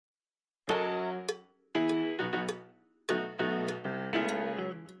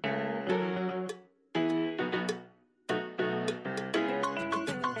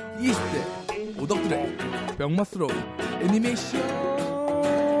20대 오덕들의 병맛스러운 애니메이션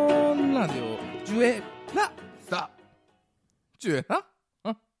라디오 쭈에라 싸 쭈에라?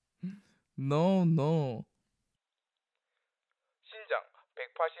 No no. 신장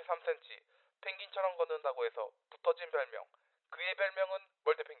 183cm 펭귄처럼 걷는다고 해서 붙어진 별명, 그의 별명은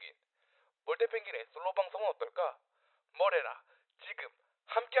멀대펭귄. 멀대펭귄의 솔로 방송은 어떨까? 뭐래라 지금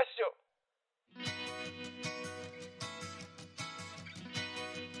함께 하시죠.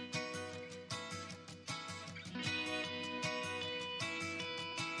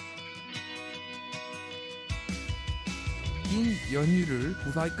 긴 연휴를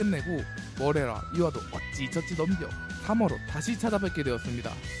무사히 끝내고 뭐래라 이와도 어찌저찌 넘겨 3화로 다시 찾아뵙게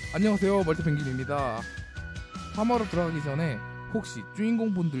되었습니다. 안녕하세요, 멀티펭귄입니다. 3화로 들어가기 전에 혹시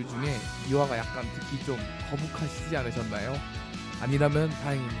주인공분들 중에 이화가 약간 듣기 좀 거북하시지 않으셨나요? 아니라면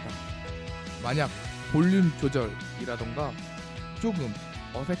다행입니다. 만약 볼륨 조절이라던가 조금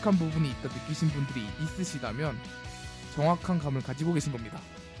어색한 부분이 있다 느끼신 분들이 있으시다면 정확한 감을 가지고 계신 겁니다.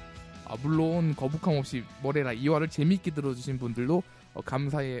 물론 거북함 없이 뭐래라 2화를 재밌게 들어주신 분들도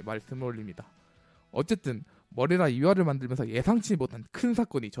감사의 말씀을 올립니다. 어쨌든 뭐래라 2화를 만들면서 예상치 못한 큰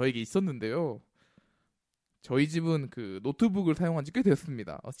사건이 저에게 있었는데요. 저희 집은 그 노트북을 사용한 지 꽤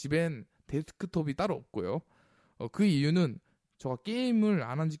됐습니다. 집엔 데스크톱이 따로 없고요. 그 이유는 제가 게임을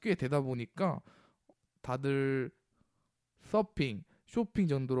안 한 지 꽤 되다 보니까 다들 서핑, 쇼핑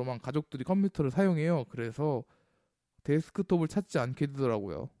정도로만 가족들이 컴퓨터를 사용해요. 그래서 데스크톱을 찾지 않게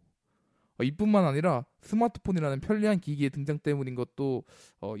되더라고요. 이뿐만 아니라 스마트폰이라는 편리한 기기의 등장 때문인 것도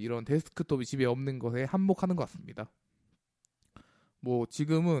이런 데스크톱이 집에 없는 것에 한몫하는 것 같습니다. 뭐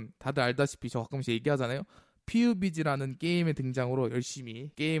지금은 다들 알다시피 저 가끔씩 얘기하잖아요. PUBG라는 게임의 등장으로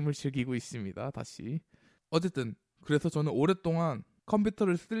열심히 게임을 즐기고 있습니다. 다시. 어쨌든 그래서 저는 오랫동안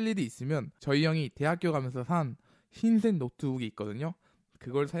컴퓨터를 쓸 일이 있으면 저희 형이 대학교 가면서 산 흰색 노트북이 있거든요.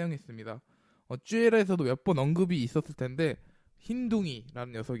 그걸 사용했습니다. 쭈에라에서도 몇 번 언급이 있었을 텐데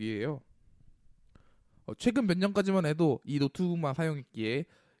흰둥이라는 녀석이에요. 최근 몇 년까지만 해도 이 노트북만 사용했기에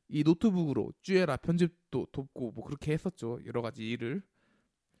이 노트북으로 쭈에라 편집도 돕고 뭐 그렇게 했었죠. 여러 가지 일을.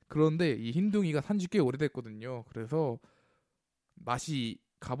 그런데 이 흰둥이가 산지 꽤 오래됐거든요. 그래서 맛이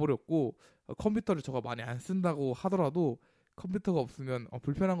가버렸고 컴퓨터를 저가 많이 안 쓴다고 하더라도 컴퓨터가 없으면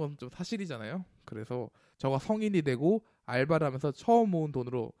불편한 건 좀 사실이잖아요. 그래서 저가 성인이 되고 알바를 하면서 처음 모은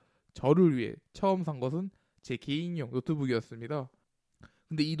돈으로 저를 위해 처음 산 것은 제 개인용 노트북이었습니다.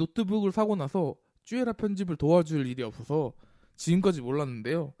 근데 이 노트북을 사고 나서 쭈에라 편집을 도와줄 일이 없어서 지금까지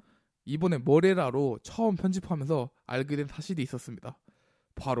몰랐는데요. 이번에 뭐래라로 처음 편집하면서 알게 된 사실이 있었습니다.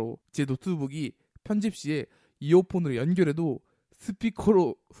 바로 제 노트북이 편집 시에 이어폰으로 연결해도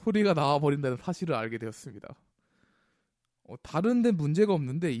스피커로 소리가 나와버린다는 사실을 알게 되었습니다. 다른 데는 문제가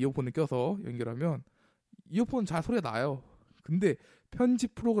없는데 이어폰을 껴서 연결하면 이어폰 잘 소리가 나요. 근데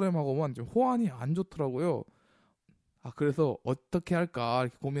편집 프로그램하고만 좀 호환이 안 좋더라고요. 그래서 어떻게 할까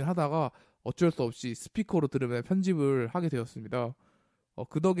이렇게 고민하다가 어쩔 수 없이 스피커로 들으면 편집을 하게 되었습니다.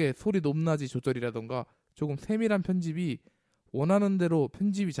 그 덕에 소리 높낮이 조절이라던가 조금 세밀한 편집이 원하는 대로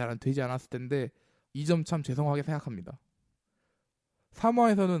편집이 잘 되지 않았을 텐데 이 점 참 죄송하게 생각합니다.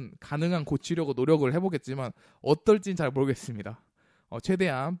 3화에서는 가능한 고치려고 노력을 해보겠지만 어떨진 잘 모르겠습니다.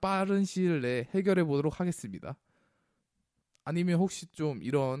 최대한 빠른 시일 내에 해결해 보도록 하겠습니다. 아니면 혹시 좀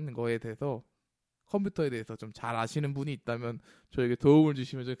이런 거에 대해서 컴퓨터에 대해서 좀 잘 아시는 분이 있다면 저에게 도움을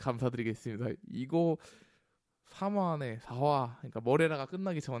주시면 좀 감사드리겠습니다. 이거 3화 안에 4화 그러니까 뭐래라가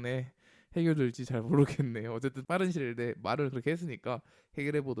끝나기 전에 해결될지 잘 모르겠네요. 어쨌든 빠른 시일 내에 말을 그렇게 했으니까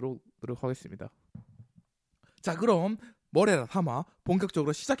해결해 보도록 노력하겠습니다. 자, 그럼 뭐래라 3화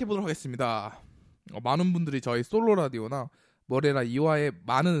본격적으로 시작해 보도록 하겠습니다. 많은 분들이 저희 솔로 라디오나 뭐래라 2화에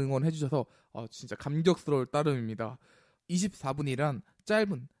많은 응원해 주셔서 진짜 감격스러울 따름입니다. 24분이란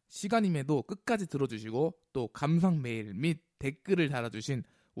짧은 시간임에도 끝까지 들어주시고 또 감상 메일 및 댓글을 달아주신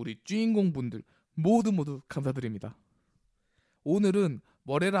우리 주인공분들 모두 감사드립니다. 오늘은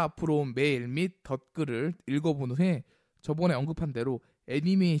뭐래라 앞으로 온 메일 및 댓글을 읽어본 후에 저번에 언급한 대로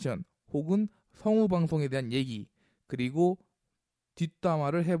애니메이션 혹은 성우방송에 대한 얘기 그리고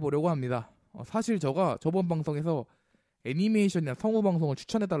뒷담화를 해보려고 합니다. 사실 저가 저번 방송에서 애니메이션이나 성우방송을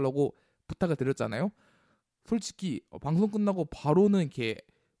추천해달라고 부탁을 드렸잖아요. 솔직히 방송 끝나고 바로는 이렇게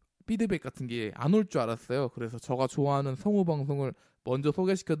피드백 같은 게 안 올 줄 알았어요. 그래서 제가 좋아하는 성우 방송을 먼저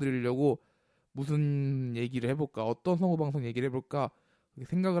소개시켜 드리려고 무슨 얘기를 해볼까, 어떤 성우 방송 얘기를 해볼까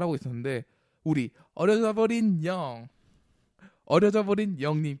생각을 하고 있었는데 우리 어려져버린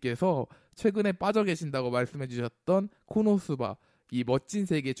영님께서 최근에 빠져 계신다고 말씀해 주셨던 코노수바 이 멋진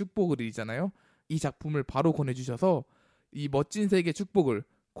세계 축복을 이잖아요. 이 작품을 바로 권해주셔서 이 멋진 세계 축복을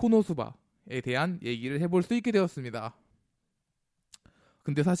코노수바에 대한 얘기를 해볼 수 있게 되었습니다.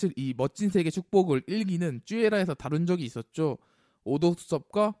 근데 사실 이 멋진 세계 축복을 1기는 쭈에라에서 다룬 적이 있었죠.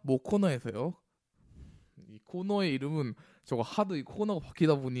 오독수첩과 모 코너에서요. 이 코너의 이름은 저거 하도 이 코너가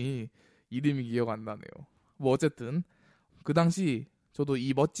바뀌다 보니 이름이 기억 안 나네요. 뭐 어쨌든 그 당시 저도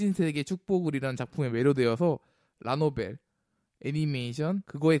이 멋진 세계 축복을이라는 작품에 매료되어서 라노벨, 애니메이션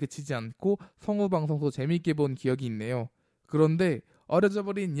그거에 그치지 않고 성우 방송도 재밌게 본 기억이 있네요. 그런데 어려져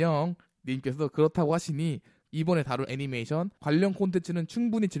버린 영 님께서 그렇다고 하시니 이번에 다룬 애니메이션 관련 콘텐츠는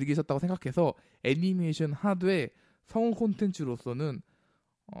충분히 즐기셨다고 생각해서 애니메이션 하드의 성우 콘텐츠로서는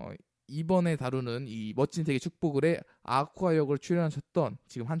이번에 다루는 이 멋진 세계 축복을의 아쿠아 역을 출연하셨던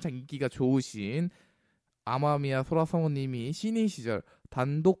지금 한창 인기가 좋으신 아마미야 소라 성우님이 신인 시절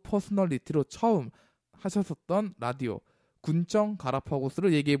단독 퍼스널리티로 처음 하셨었던 라디오 군청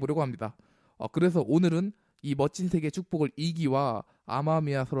가라파고스를 얘기해보려고 합니다. 그래서 오늘은 이 멋진 세계 축복을 2기와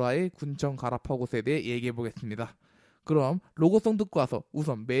아마미야 소라의 군청 가라파고스에 대해 얘기해보겠습니다. 그럼 로고송 듣고 와서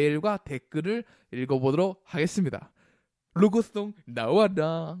우선 메일과 댓글을 읽어보도록 하겠습니다. 로고송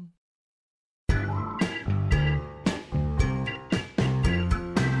나와라.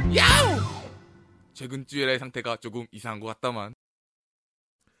 야우! 최근 쭈에라의 상태가 조금 이상한 것 같다만.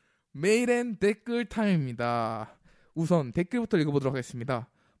 메일 앤 댓글 타임입니다. 우선 댓글부터 읽어보도록 하겠습니다.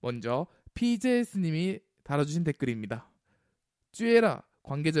 먼저 PJS님이 달아주신 댓글입니다. 쭈에라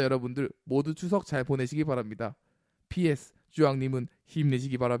관계자 여러분들 모두 추석 잘 보내시기 바랍니다. PS 쭈왕님은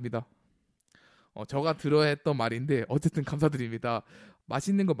힘내시기 바랍니다. 저가 들어야 했던 말인데 어쨌든 감사드립니다.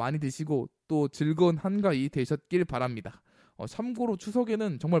 맛있는 거 많이 드시고 또 즐거운 한가위 되셨길 바랍니다. 참고로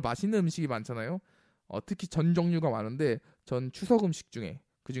추석에는 정말 맛있는 음식이 많잖아요. 특히 전 종류가 많은데 전 추석 음식 중에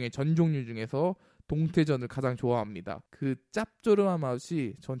그중에 전 종류 중에서 동태전을 가장 좋아합니다. 그 짭조름한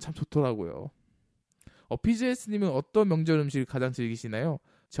맛이 전 참 좋더라고요. PJS님은 어떤 명절 음식을 가장 즐기시나요?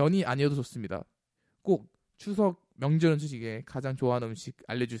 전이 아니어도 좋습니다. 꼭 추석 명절 음식에 가장 좋아하는 음식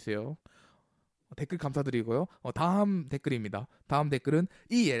알려주세요. 댓글 감사드리고요. 다음 댓글입니다. 다음 댓글은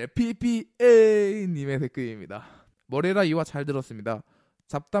ELPPA님의 댓글입니다. 머레라 이와 잘 들었습니다.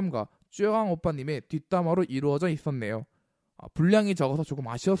 잡담과 쭈왕 오빠님의 뒷담화로 이루어져 있었네요. 분량이 적어서 조금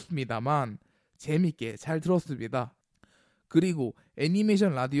아쉬웠습니다만 재밌게 잘 들었습니다. 그리고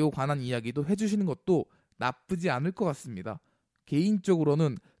애니메이션 라디오 관한 이야기도 해주시는 것도 나쁘지 않을 것 같습니다.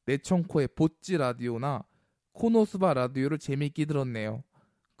 개인적으로는 내청코의 보찌 라디오나 코노스바 라디오를 재밌게 들었네요.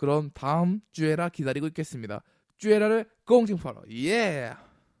 그럼 다음 쭈에라 기다리고 있겠습니다. 쭈에라를 공증파로 예!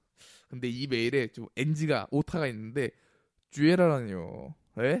 근데 이 메일에 좀 NG가 오타가 있는데 쭈에라라니요.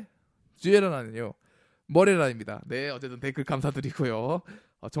 에? 쭈에라라니요. 머레라입니다. 네, 어쨌든 댓글 감사드리고요.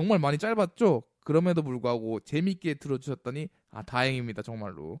 정말 많이 짧았죠? 그럼에도 불구하고 재밌게 들어주셨다니 다행입니다.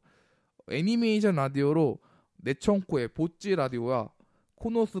 정말로. 애니메이션 라디오로 내청코의 보찌 라디오와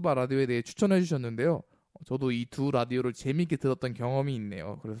코노스바 라디오에 대해 추천해 주셨는데요. 저도 이 두 라디오를 재밌게 들었던 경험이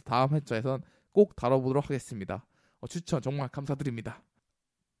있네요. 그래서 다음 회차에선 꼭 다뤄보도록 하겠습니다. 추천 정말 감사드립니다.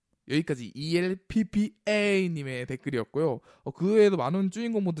 여기까지 ELPPA님의 댓글이었고요. 그 외에도 많은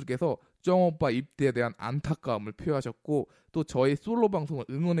주인공분들께서 쩡오빠 입대에 대한 안타까움을 표하셨고 또 저의 솔로 방송을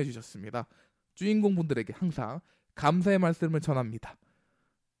응원해 주셨습니다. 주인공분들에게 항상 감사의 말씀을 전합니다.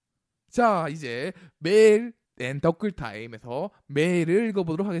 자, 이제 메일 앤 댓글 타임에서 메일을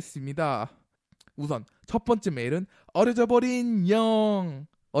읽어보도록 하겠습니다. 우선 첫 번째 메일은 어려져버린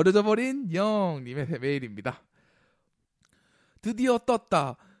영님의 메일입니다. 드디어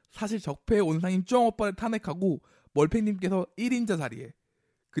떴다. 사실 적폐의 온상인 쩡오빠를 탄핵하고 멀팽님께서 1인자 자리에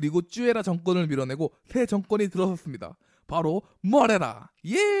그리고 쭈에라 정권을 밀어내고 새 정권이 들어섰습니다. 바로 머레라.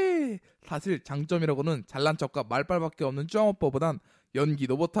 예! 사실 장점이라고는 잘난 척과 말빨밖에 없는 쩡오빠보단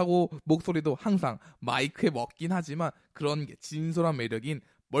연기도 못하고 목소리도 항상 마이크에 먹긴 하지만 그런 게 진솔한 매력인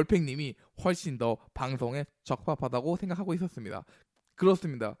멀팽님이 훨씬 더 방송에 적합하다고 생각하고 있었습니다.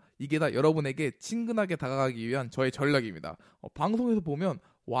 그렇습니다. 이게 다 여러분에게 친근하게 다가가기 위한 저의 전략입니다. 방송에서 보면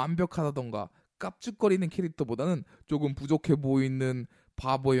완벽하다던가 깝죽거리는 캐릭터보다는 조금 부족해 보이는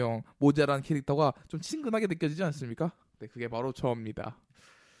바보형, 모자란 캐릭터가 좀 친근하게 느껴지지 않습니까? 네, 그게 바로 저입니다.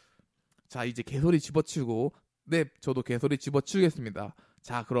 자, 이제 개소리 집어치우고 네, 저도 개소리 집어치우겠습니다.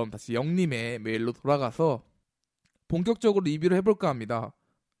 자, 그럼 다시 영님의 메일로 돌아가서 본격적으로 리뷰를 해볼까 합니다.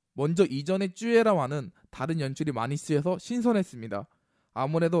 먼저 이전의 쭈에라와는 다른 연출이 많이 쓰여서 신선했습니다.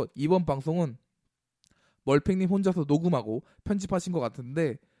 아무래도 이번 방송은 멀팽님 혼자서 녹음하고 편집하신 것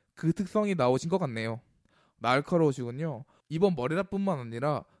같은데 그 특성이 나오신 것 같네요. 날카로우시군요. 이번 머레라뿐만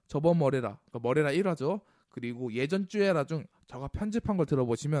아니라 저번 머레라, 그러니까 머레라 1화죠. 그리고 예전 쭈에라 중 제가 편집한 걸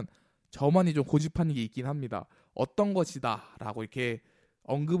들어보시면 저만이 좀 고집하는 게 있긴 합니다. 어떤 것이다 라고 이렇게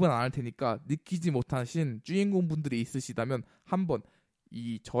언급은 안 할 테니까 느끼지 못하신 주인공분들이 있으시다면 한번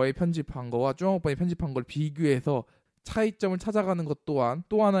이 저의 편집한 거와 쭈왕오빠의 편집한 걸 비교해서 차이점을 찾아가는 것 또한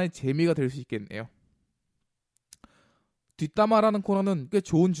또 하나의 재미가 될 수 있겠네요. 뒷담화라는 코너는 꽤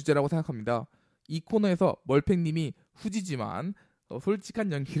좋은 주제라고 생각합니다. 이 코너에서 멀팽님이 후지지만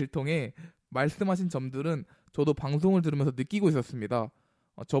솔직한 연기를 통해 말씀하신 점들은 저도 방송을 들으면서 느끼고 있었습니다.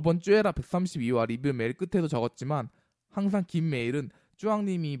 저번 쭈에라 132화 리뷰 메일 끝에도 적었지만 항상 긴 메일은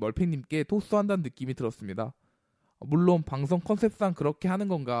쭈왕님이 멀팽님께 토스한다는 느낌이 들었습니다. 물론 방송 컨셉상 그렇게 하는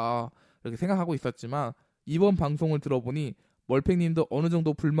건가 이렇게 생각하고 있었지만 이번 방송을 들어보니 멀팽님도 어느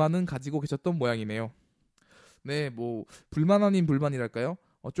정도 불만은 가지고 계셨던 모양이네요. 네, 뭐 불만 아닌 불만이랄까요?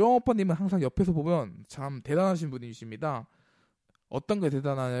 쭈왕오빠님은 항상 옆에서 보면 참 대단하신 분이십니다. 어떤 게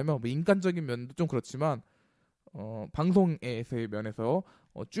대단하냐면 뭐 인간적인 면도 좀 그렇지만 방송에서의 면에서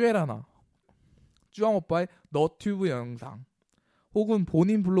쭈에라나 쭈왕오빠의 너튜브 영상 혹은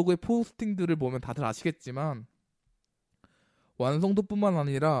본인 블로그의 포스팅들을 보면 다들 아시겠지만 완성도뿐만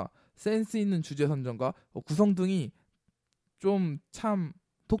아니라 센스 있는 주제 선정과 구성 등이 좀 참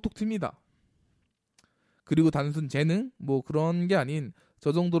톡톡 튑니다. 그리고 단순 재능 뭐 그런 게 아닌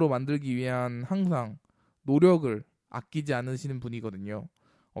저 정도로 만들기 위한 항상 노력을 아끼지 않으시는 분이거든요.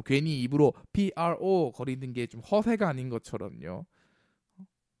 괜히 입으로 PRO 거리는 게 좀 허세가 아닌 것처럼요.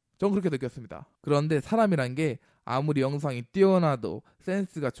 전 그렇게 느꼈습니다. 그런데 사람이란 게 아무리 영상이 뛰어나도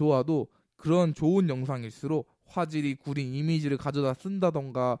센스가 좋아도 그런 좋은 영상일수록 화질이 구린 이미지를 가져다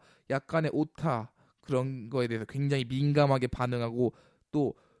쓴다던가 약간의 오타 그런 거에 대해서 굉장히 민감하게 반응하고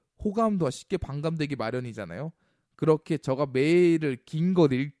또 호감도가 쉽게 반감되기 마련이잖아요. 그렇게 저가 메일을 긴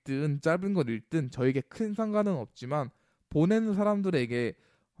것 읽든 짧은 것 읽든 저에게 큰 상관은 없지만 보내는 사람들에게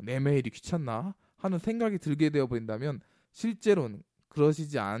내 메일이 귀찮나 하는 생각이 들게 되어버린다면 실제로는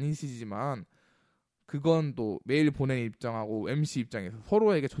그러시지 않으시지만 그건 또 메일 보내는 입장하고 MC 입장에서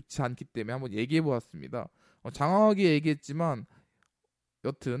서로에게 좋지 않기 때문에 한번 얘기해보았습니다. 장황하게 얘기했지만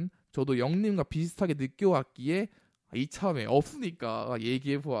여튼 저도 영님과 비슷하게 느껴왔기에 이참에 없으니까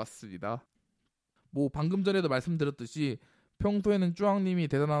얘기해보았습니다. 뭐 방금 전에도 말씀드렸듯이 평소에는 쭈왕님이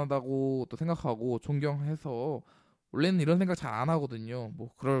대단하다고 또 생각하고 존경해서 원래는 이런 생각 잘 안 하거든요.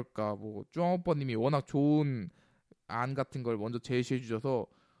 뭐 그럴까 뭐 쭈왕오빠님이 워낙 좋은 안 같은 걸 먼저 제시해 주셔서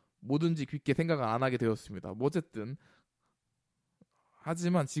뭐든지 깊게 생각을 안 하게 되었습니다. 뭐 어쨌든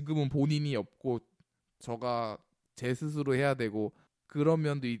하지만 지금은 본인이 없고 저가 제 스스로 해야 되고 그런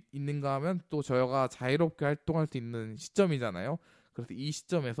면도 있는가 하면 또 저가 자유롭게 활동할 수 있는 시점이잖아요. 그래서 이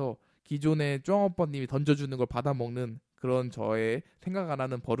시점에서 기존의 쫑오빠님이 던져주는 걸 받아먹는 그런 저의 생각 안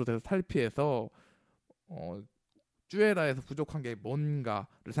하는 버릇에서 탈피해서 쭈에라에서 부족한 게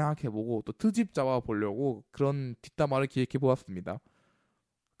뭔가를 생각해보고 또 트집 잡아보려고 그런 뒷담화를 기획해보았습니다.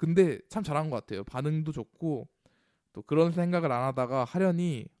 근데 참 잘한 것 같아요. 반응도 좋고 또 그런 생각을 안 하다가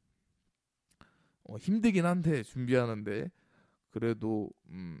하려니 힘들긴 한데 준비하는데 그래도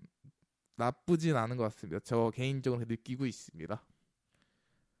나쁘진 않은 것 같습니다. 저 개인적으로 느끼고 있습니다.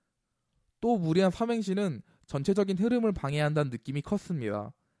 또 무리한 삼행시는 전체적인 흐름을 방해한다는 느낌이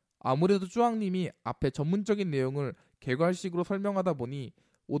컸습니다. 아무래도 쭈왕님이 앞에 전문적인 내용을 개괄식으로 설명하다 보니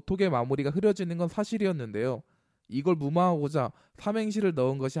오톡의 마무리가 흐려지는 건 사실이었는데요. 이걸 무마하고자 삼행시를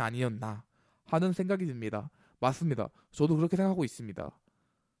넣은 것이 아니었나 하는 생각이 듭니다. 맞습니다. 저도 그렇게 생각하고 있습니다.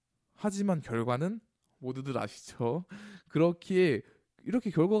 하지만 결과는 모두들 아시죠? 그렇기에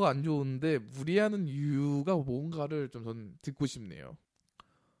이렇게 결과가 안 좋은데 무리하는 이유가 뭔가를 좀 전 듣고 싶네요.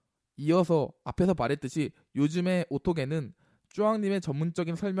 이어서 앞에서 말했듯이 요즘의 오톡에는 쭈왕님의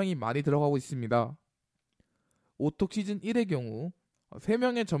전문적인 설명이 많이 들어가고 있습니다. 오톡 시즌 1의 경우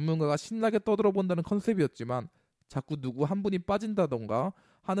 3명의 전문가가 신나게 떠들어본다는 컨셉이었지만 자꾸 누구 한 분이 빠진다던가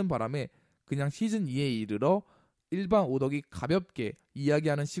하는 바람에 그냥 시즌 2에 이르러 일반 오덕이 가볍게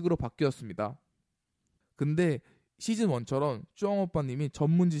이야기하는 식으로 바뀌었습니다. 근데 시즌 1처럼 쭈왕오빠님이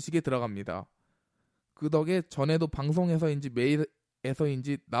전문 지식에 들어갑니다. 그 덕에 전에도 방송에서인지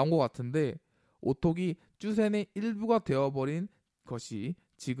메일에서인지 나온 것 같은데 오톡이 쭈센의 일부가 되어버린 것이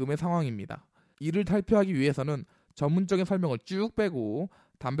지금의 상황입니다. 이를 탈피하기 위해서는 전문적인 설명을 쭉 빼고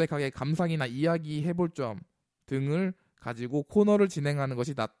담백하게 감상이나 이야기해볼 점 등을 가지고 코너를 진행하는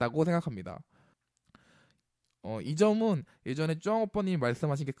것이 낫다고 생각합니다. 이 점은 예전에 쭈왕오빠님이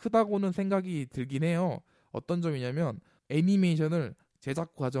말씀하신 게 크다고는 생각이 들긴 해요. 어떤 점이냐면 애니메이션을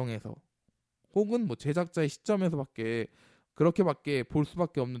제작 과정에서 혹은 뭐 제작자의 시점에서밖에 그렇게밖에 볼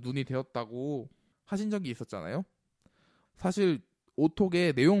수밖에 없는 눈이 되었다고 하신 적이 있었잖아요. 사실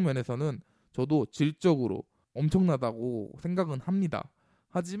오톡의 내용 면에서는 저도 질적으로 엄청나다고 생각은 합니다.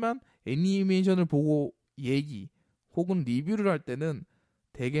 하지만 애니메이션을 보고 얘기 혹은 리뷰를 할 때는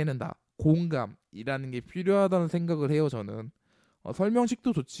대개는 다 공감이라는 게 필요하다는 생각을 해요. 저는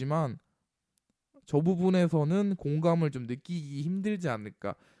설명식도 좋지만 저 부분에서는 공감을 좀 느끼기 힘들지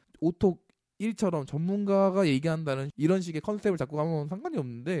않을까. 오톡 일처럼 전문가가 얘기한다는 이런 식의 컨셉을 잡고 가면 상관이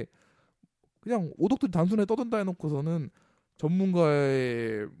없는데 그냥 오독들이 단순히 떠든다 해놓고서는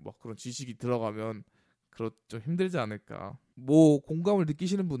전문가의 막 그런 지식이 들어가면 좀 힘들지 않을까. 뭐 공감을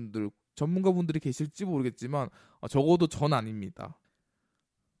느끼시는 분들, 전문가분들이 계실지 모르겠지만 적어도 전 아닙니다.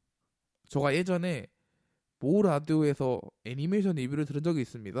 제가 예전에 모 라디오에서 애니메이션 리뷰를 들은 적이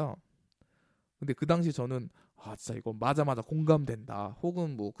있습니다. 근데 그 당시 저는 진짜 이거 맞아 공감된다.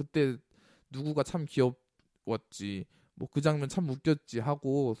 혹은 뭐 그때 누구가 참 귀여웠지, 뭐 그 장면 참 웃겼지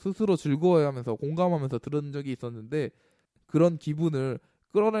하고 스스로 즐거워하면서 공감하면서 들은 적이 있었는데 그런 기분을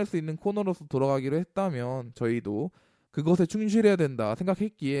끌어낼 수 있는 코너로서 돌아가기로 했다면 저희도 그것에 충실해야 된다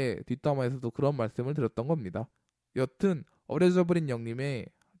생각했기에 뒷담화에서도 그런 말씀을 드렸던 겁니다. 여튼 어려져 버린 영님의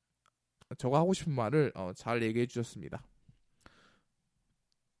저가 하고 싶은 말을 잘 얘기해 주셨습니다.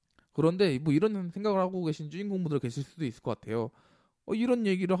 그런데 뭐 이런 생각을 하고 계신 주인공분들 계실 수도 있을 것 같아요. 이런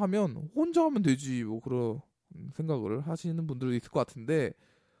얘기를 하면 혼자 하면 되지 뭐 그런 생각을 하시는 분들도 있을 것 같은데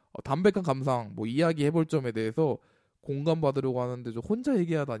담백한 감상 뭐 이야기 해볼 점에 대해서 공감받으려고 하는데 저 혼자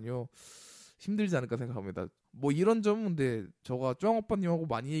얘기하다니요 힘들지 않을까 생각합니다. 뭐 이런 점은 근데 저가 쫑 오빠님하고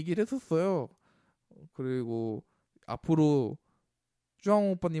많이 얘기를 했었어요. 그리고 앞으로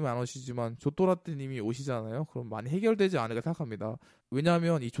쭈앙 오빠님은 안 오시지만 조또라떼님이 오시잖아요. 그럼 많이 해결되지 않을까 생각합니다.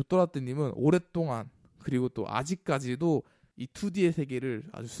 왜냐하면 이 조또라떼님은 오랫동안 그리고 또 아직까지도 이 2D의 세계를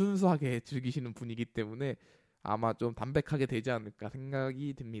아주 순수하게 즐기시는 분이기 때문에 아마 좀 담백하게 되지 않을까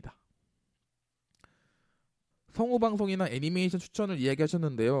생각이 듭니다. 성우방송이나 애니메이션 추천을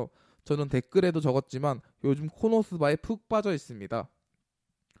이야기하셨는데요. 저는 댓글에도 적었지만 요즘 코노스바에 푹 빠져 있습니다.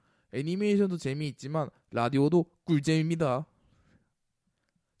 애니메이션도 재미있지만 라디오도 꿀잼입니다.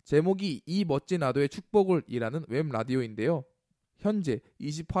 제목이 이 멋진 라디오의 축복을 이라는 웹라디오인데요. 현재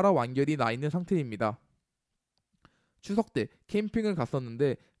 28화 완결이 나 있는 상태입니다. 추석 때 캠핑을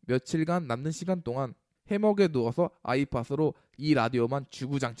갔었는데 며칠간 남는 시간 동안 해먹에 누워서 아이팟으로 이 라디오만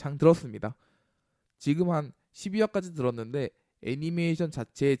주구장창 들었습니다. 지금 한 12화까지 들었는데 애니메이션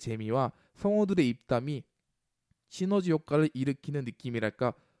자체의 재미와 성우들의 입담이 시너지 효과를 일으키는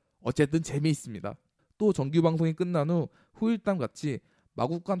느낌이랄까 어쨌든 재미있습니다. 또 정규 방송이 끝난 후 후일담 같이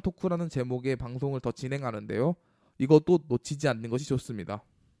마구간 토크라는 제목의 방송을 더 진행하는데요. 이것도 놓치지 않는 것이 좋습니다.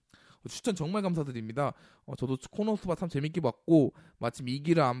 추천 정말 감사드립니다. 저도 코너스바 참 재밌게 봤고 마침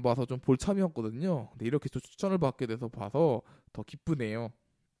 2기를 안 봐서 좀 볼 참이었거든요. 근데 이렇게 추천을 받게 돼서 봐서 더 기쁘네요.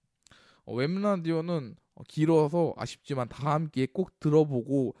 웹라디오는 길어서 아쉽지만 다음 기회에 꼭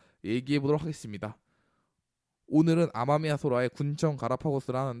들어보고 얘기해보도록 하겠습니다. 오늘은 아마미야 소라의 군청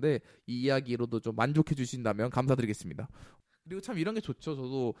가라파고스를 하는데 이 이야기로도 좀 만족해 주신다면 감사드리겠습니다. 그리고 참 이런 게 좋죠.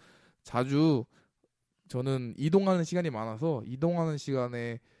 저도 자주 저는 이동하는 시간이 많아서 이동하는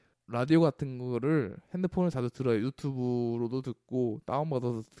시간에 라디오 같은 거를 핸드폰을 자주 들어요. 유튜브로도 듣고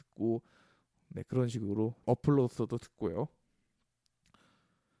다운받아서 듣고 네, 그런 식으로 어플로서도 듣고요.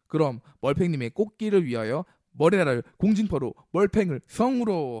 그럼 멀팽님의 꽃길을 위하여 머리나라를 공징파로 멀팽을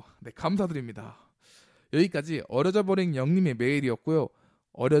성으로 네, 감사드립니다. 여기까지 어려져 버린 영님의 메일이었고요.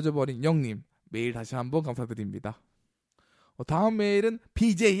 어려져 버린 영님 메일 다시 한번 감사드립니다. 다음 메일은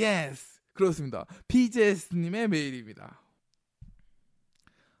PJS 그렇습니다. PJS님의 메일입니다.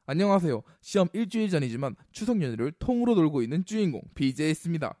 안녕하세요. 시험 일주일 전이지만 추석 연휴를 통으로 놀고 있는 주인공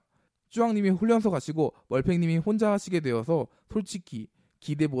PJS입니다. 쭈왕님이 훈련소 가시고 멀팽님이 혼자 하시게 되어서 솔직히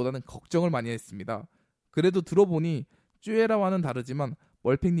기대보다는 걱정을 많이 했습니다. 그래도 들어보니 쭈에라와는 다르지만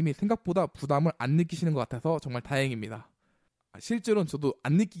멀팽님이 생각보다 부담을 안 느끼시는 것 같아서 정말 다행입니다. 실제로는 저도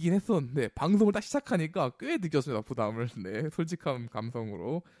안 느끼긴 했었는데 방송을 딱 시작하니까 꽤 느꼈습니다. 부담을. 네, 솔직한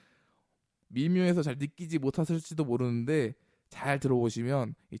감성으로. 미묘해서 잘 느끼지 못하실지도 모르는데 잘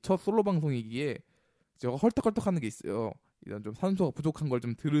들어보시면 이 첫 솔로 방송이기에 제가 헐떡헐떡하는 게 있어요. 이런 좀 산소가 부족한 걸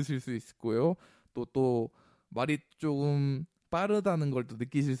좀 들으실 수 있을 거예요. 또 말이 조금 빠르다는 걸 또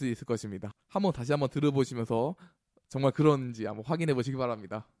느끼실 수 있을 것입니다. 다시 한번 들어보시면서 정말 그런지 한번 확인해 보시기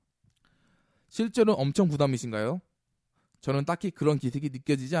바랍니다. 실제로 엄청 부담이신가요? 저는 딱히 그런 기색이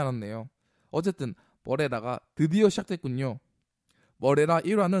느껴지지 않았네요. 어쨌든 머레라가 드디어 시작됐군요. 머레라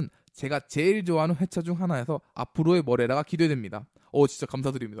 1화는 제가 제일 좋아하는 회차 중 하나여서 앞으로의 머레라가 기대됩니다. 진짜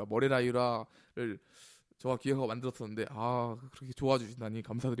감사드립니다. 머레라 1화를 저가 기획하고 만들었었는데 그렇게 좋아주신다니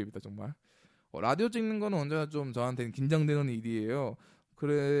감사드립니다. 정말. 라디오 찍는 거는 언제나 좀 저한테는 긴장되는 일이에요.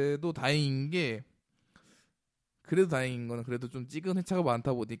 그래도 다행인 거는 그래도 좀 찍은 회차가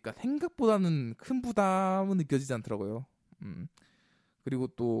많다 보니까 생각보다는 큰 부담은 느껴지지 않더라고요. 그리고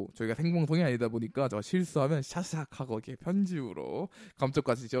또 저희가 생방송이 아니다 보니까 저 실수하면 샤샥 하고 이렇게 편집으로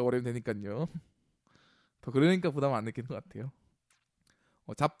감쪽같이 지워버리면 되니까요. 더 그러니까 부담 안 느끼는 것 같아요.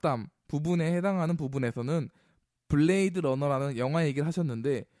 잡담 부분에 해당하는 부분에서는 블레이드 러너라는 영화 얘기를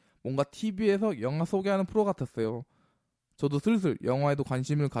하셨는데 뭔가 TV에서 영화 소개하는 프로 같았어요. 저도 슬슬 영화에도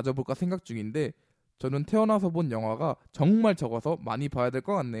관심을 가져볼까 생각 중인데 저는 태어나서 본 영화가 정말 적어서 많이 봐야 될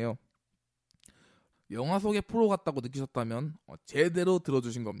것 같네요. 영화 소개 프로 같다고 느끼셨다면 제대로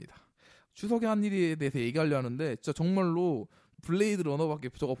들어주신 겁니다. 추석에 한 일에 대해서 얘기하려 하는데 진짜 정말로 블레이드 러너밖에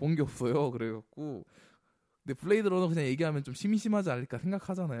저거 본 게 없어요. 그래갖고 근데 블레이드 러너 그냥 얘기하면 좀 심심하지 않을까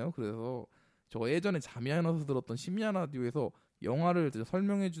생각하잖아요. 그래서 저 예전에 잠이 안 와서 들었던 심야 라디오에서 영화를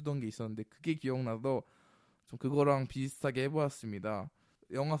설명해 주던 게 있었는데 그게 기억나서 좀 그거랑 비슷하게 해보았습니다.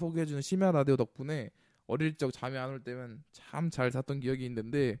 영화 소개해주는 심야 라디오 덕분에 어릴 적 잠이 안 올 때면 참 잘 잤던 기억이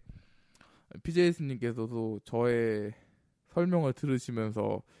있는데 PJS님께서도 저의 설명을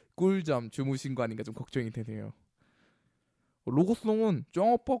들으시면서 꿀잠 주무신 거 아닌가 좀 걱정이 되네요. 로고송은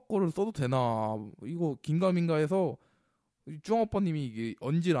쫑오빠 거를 써도 되나 이거 긴가민가 해서 쫑오빠님이 이게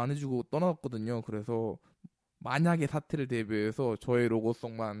언질 안 해주고 떠났거든요. 그래서 만약에 사태를 대비해서 저의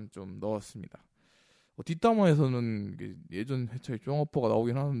로고송만 좀 넣었습니다. 뒷담화에서는 예전 회차에 쫑오빠가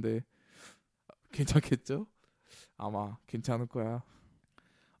나오긴 하는데 괜찮겠죠? 아마 괜찮을 거야.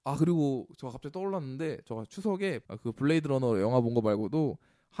 그리고 제가 갑자기 떠올랐는데 제가 추석에 그 블레이드 러너 영화 본 거 말고도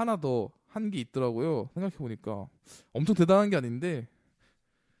하나 더 한 게 있더라고요. 생각해보니까 엄청 대단한 게 아닌데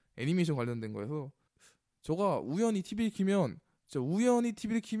애니메이션 관련된 거여서 제가 우연히 TV를 키면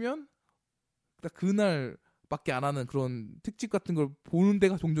딱 그날밖에 안 하는 그런 특집 같은 걸 보는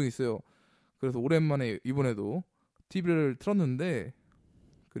데가 종종 있어요. 그래서 오랜만에 이번에도 TV를 틀었는데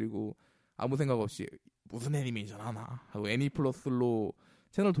그리고 아무 생각 없이 무슨 애니메이션 하나 하고 애니플러스로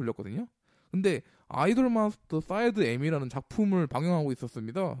채널 돌렸거든요. 근데 아이돌 마스터 사이드 M이라는 작품을 방영하고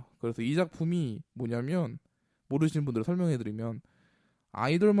있었습니다. 그래서 이 작품이 뭐냐면 모르시는 분들 설명해드리면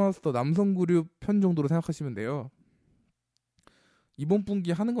아이돌 마스터 남성 그룹 편 정도로 생각하시면 돼요. 이번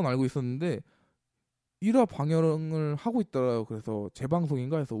분기 하는 건 알고 있었는데 1화 방영을 하고 있더라고요. 그래서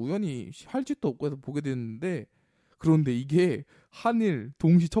재방송인가 해서 우연히 할 짓도 없고 해서 보게 됐는데 그런데 이게 한일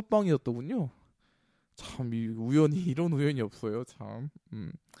동시 첫 방이었더군요. 참 우연히 이런 우연이 없어요. 참.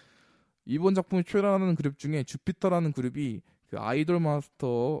 이번 작품을 출연하는 그룹 중에 주피터라는 그룹이 그 아이돌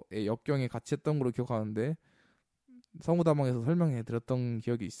마스터의 역경에 같이 했던 걸로 기억하는데 성우다방에서 설명해 드렸던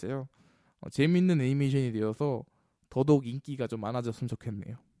기억이 있어요. 재밌는 애니메이션이 되어서 더더욱 인기가 좀 많아졌으면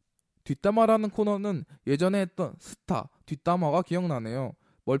좋겠네요. 뒷담화라는 코너는 예전에 했던 스타 뒷담화가 기억나네요.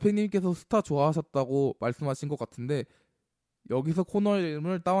 멀팽님께서 스타 좋아하셨다고 말씀하신 것 같은데 여기서 코너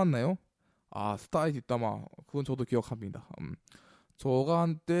이름을 따왔나요? 스타의 뒷담화 그건 저도 기억합니다. 저가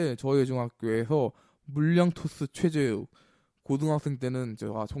한때 저희 중학교에서 물량토스 최재욱 고등학생 때는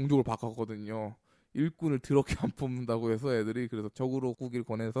제가 종족을 바꿨거든요. 일꾼을 더럽게 안 뽑는다고 해서 애들이 그래서 적으로 꾸길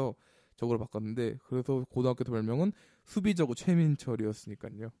권해서 적으로 바꿨는데 그래서 고등학교 때 별명은 수비적우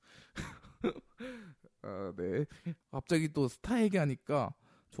최민철이었으니까요. 네. 갑자기 또 스타 얘기하니까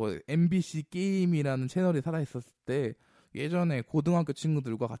저 MBC 게임이라는 채널이 살아있었을 때 예전에 고등학교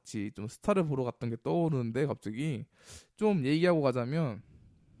친구들과 같이 좀 스타를 보러 갔던 게 떠오르는데 갑자기 좀 얘기하고 가자면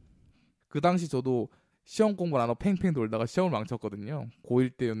그 당시 저도 시험 공부를 안 하고 팽팽 돌다가 시험을 망쳤거든요.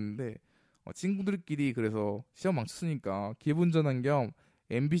 고1 때였는데 친구들끼리 그래서 시험 망쳤으니까 기분 전환 겸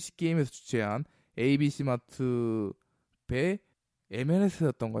MBC 게임에서 주최한 ABC 마트 배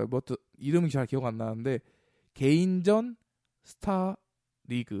MLS였던가요? 뭐 이름이 잘 기억 안 나는데 개인전 스타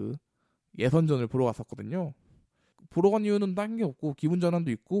리그 예선전을 보러 갔었거든요. 보러 간 이유는 딴 게 없고 기분 전환도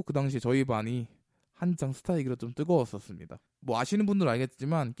있고 그 당시에 저희 반이 한창 스타 얘기가 좀 뜨거웠었습니다. 뭐 아시는 분들은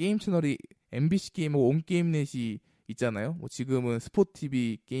알겠지만 게임 채널이 MBC 게임하고 온게임넷이 있잖아요. 뭐 지금은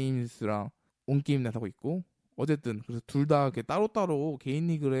스포티비 게임스랑 온게임넷 하고 있고 어쨌든 그래서 둘 다 따로따로 개인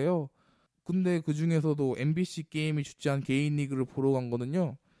리그를 해요. 근데 그 중에서도 MBC 게임이 주최한 개인 리그를 보러 간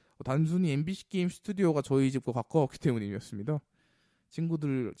거는요. 단순히 MBC 게임 스튜디오가 저희 집과 가까웠기 때문이었습니다.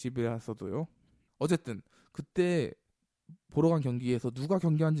 친구들 집에 갔어도요. 어쨌든 그때 보러 간 경기에서 누가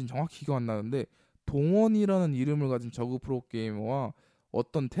경기한지는 정확히 기억 안 나는데 동원이라는 이름을 가진 저그 프로게이머와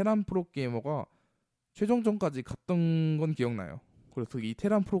어떤 테란 프로게이머가 최종전까지 갔던 건 기억나요. 그래서 이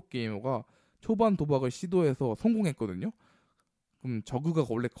테란 프로게이머가 초반 도박을 시도해서 성공했거든요. 그럼 저그가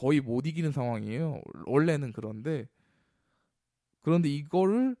원래 거의 못 이기는 상황이에요. 원래는 그런데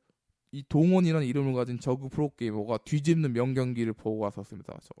이거를 이 동원이라는 이름을 가진 저그 프로게이머가 뒤집는 명경기를 보고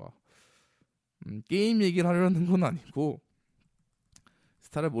왔었습니다. 제가 게임 얘기를 하려는 건 아니고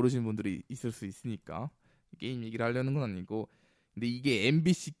스타를 모르시는 분들이 있을 수 있으니까 게임 얘기를 하려는 건 아니고 근데 이게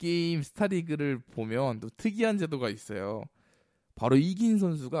MBC 게임 스타리그를 보면 또 특이한 제도가 있어요. 바로 이긴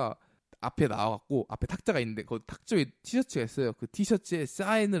선수가 앞에 나와갖고 앞에 탁자가 있는데 그 탁자에 티셔츠가 있어요. 그 티셔츠에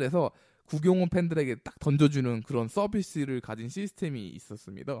사인을 해서 구경온 팬들에게 딱 던져주는 그런 서비스를 가진 시스템이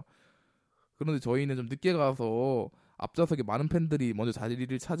있었습니다. 그런데 저희는 좀 늦게 가서 앞좌석에 많은 팬들이 먼저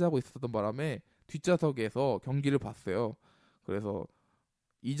자리를 차지하고 있었던 바람에 뒷좌석에서 경기를 봤어요. 그래서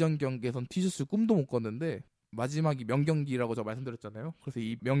이전 경기에선 티셔츠 꿈도 못 꿨는데 마지막이 명경기라고 저 말씀드렸잖아요. 그래서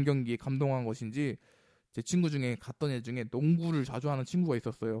이 명경기에 감동한 것인지 제 친구 중에 갔던 애 중에 농구를 자주 하는 친구가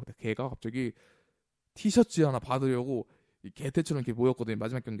있었어요. 근데 걔가 갑자기 티셔츠 하나 받으려고 개태처럼 이렇게 모였거든요.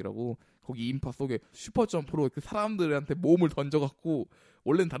 마지막 경기라고. 거기 인파 속에 슈퍼점프로 그 사람들한테 몸을 던져갖고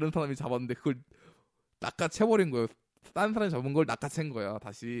원래는 다른 사람이 잡았는데 그걸 낚아채버린 거예요. 딴 사람이 잡은 걸 낚아챈 거야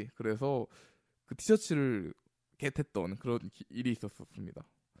다시. 그래서 그 티셔츠를 겟했던 그런 일이 있었습니다.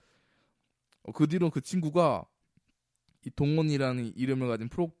 그 뒤로 그 친구가 이 동원이라는 이름을 가진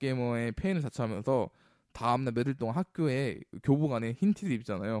프로게이머의 페인을 자처하면서 다음날 며칠 동안 학교에 교복 안에 흰 티를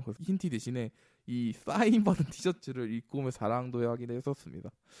입잖아요. 그래서 흰 티 대신에 이 사인받은 티셔츠를 입고 오며 자랑도 하기도 했었습니다.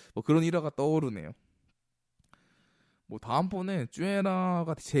 뭐 그런 일화가 떠오르네요. 뭐 다음번에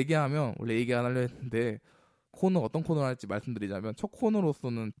쭈에라가 재개하면 원래 얘기 안 하려 했는데 코너 어떤 코너를 할지 말씀드리자면 첫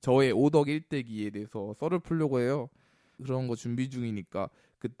코너로서는 저의 오덕 일대기에 대해서 썰을 풀려고 해요. 그런 거 준비 중이니까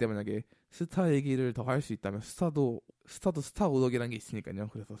그때 만약에 스타 얘기를 더 할 수 있다면 스타도 스타 오덕이라는 게 있으니까요.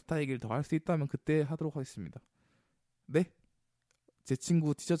 그래서 스타 얘기를 더 할 수 있다면 그때 하도록 하겠습니다. 네? 제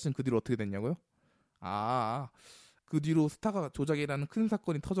친구 티셔츠는 그 뒤로 어떻게 됐냐고요? 그 뒤로 스타가 조작이라는 큰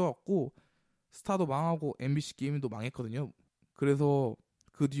사건이 터져갖고 스타도 망하고 MBC 게임도 망했거든요. 그래서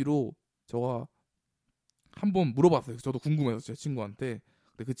그 뒤로 제가 한번 물어봤어요. 저도 궁금해서 제 친구한테.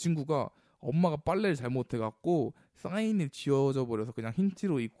 근데 그 친구가 엄마가 빨래를 잘못해갖고 사인이 지워져 버려서 그냥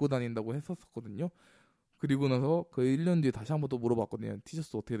흰티로 입고 다닌다고 했었거든요. 그리고 나서 그 1년 뒤에 다시 한번 또 물어봤거든요.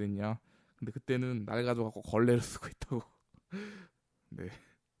 티셔츠 어떻게 됐냐. 근데 그때는 날 가져갖고 걸레를 쓰고 있다고. 네.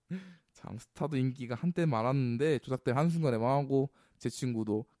 참 스타도 인기가 한때 많았는데 조작된 한순간에 망하고 제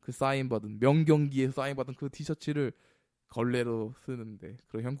친구도 그 사인받은 명경기에 사인받은 그 티셔츠를 걸레로 쓰는데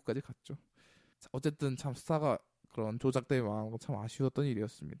그런 형국까지 갔죠. 어쨌든 참 스타가 그런 조작 때문에 망한 건 참 아쉬웠던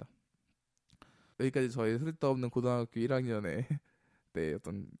일이었습니다. 여기까지 저희 쓸데없는 고등학교 1학년의 네,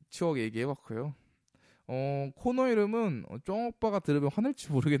 어떤 추억 얘기해봤고요. 코너 이름은 쫑오빠가 들으면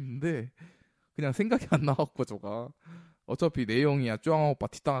화낼지 모르겠는데 그냥 생각이 안 나왔고 저가 어차피 내용이야 쫑오빠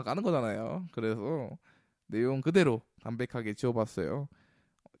뒷땅을 까는 거잖아요. 그래서 내용 그대로 담백하게 지어봤어요.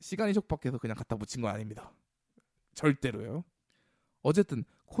 시간이 촉박해서 그냥 갖다 붙인 건 아닙니다. 절대로요. 어쨌든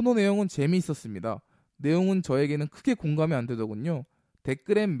코너 내용은 재미있었습니다. 내용은 저에게는 크게 공감이 안 되더군요.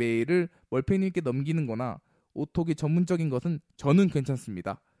 댓글엔 메일을 월팽님께 넘기는 거나 오톡이 전문적인 것은 저는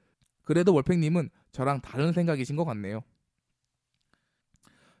괜찮습니다. 그래도 월팽님은 저랑 다른 생각이신 것 같네요.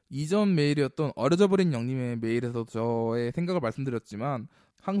 이전 메일이었던 어려져버린 영님의 메일에서 저의 생각을 말씀드렸지만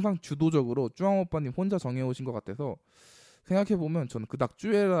항상 주도적으로 쭈앙오빠님 혼자 정해오신 것 같아서 생각해보면 저는 그닥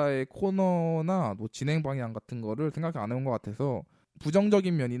쭈에라의 코너나 뭐 진행 방향 같은 거를 생각 안 해온 것 같아서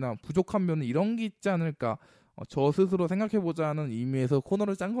부정적인 면이나 부족한 면은 이런 게 있지 않을까 저 스스로 생각해보자는 의미에서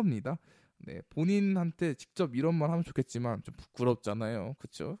코너를 짠 겁니다. 네, 본인한테 직접 이런 말 하면 좋겠지만 좀 부끄럽잖아요.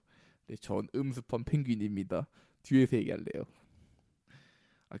 그쵸? 네, 전 음습한 펭귄입니다. 뒤에서 얘기할래요.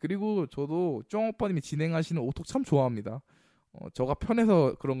 그리고 저도 쫑오빠님이 진행하시는 오톡 참 좋아합니다. 저가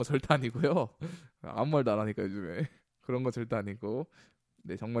편해서 그런 거 절대 아니고요. 아무 말도 안 하니까 요즘에 그런 거 절대 아니고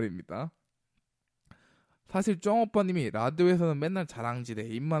네 정말입니다. 사실 쫑오빠님이 라디오에서는 맨날 자랑질해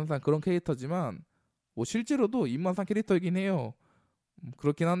입만산 그런 캐릭터지만 뭐 실제로도 입만산 캐릭터이긴 해요.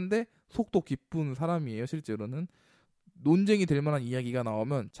 그렇긴 한데 속도 깊은 사람이에요. 실제로는 논쟁이 될 만한 이야기가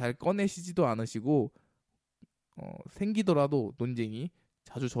나오면 잘 꺼내시지도 않으시고 생기더라도 논쟁이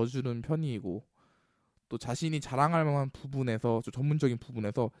자주 져주는 편이고 또 자신이 자랑할 만한 부분에서 좀 전문적인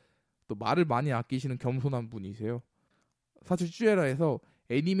부분에서 또 말을 많이 아끼시는 겸손한 분이세요. 사실 쭈에라에서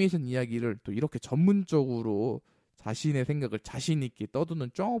애니메이션 이야기를 또 이렇게 전문적으로 자신의 생각을 자신 있게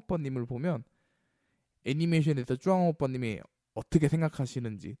떠드는 쭈앙오빠님을 보면 애니메이션에서 쭈앙오빠님이 어떻게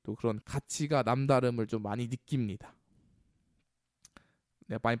생각하시는지 또 그런 가치가 남다름을 좀 많이 느낍니다.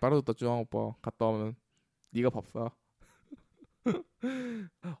 내가 많이 빠르졌다 쭈앙오빠. 갔다 오면 네가 밥 사.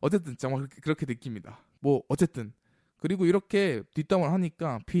 어쨌든 정말 그렇게 느낍니다. 뭐 어쨌든 그리고 이렇게 뒷담을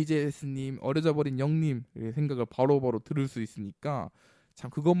하니까 PJS님 어려져버린 영님 생각을 바로바로 들을 수 있으니까 참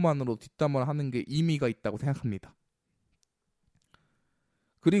그것만으로 뒷담을 하는 게 의미가 있다고 생각합니다.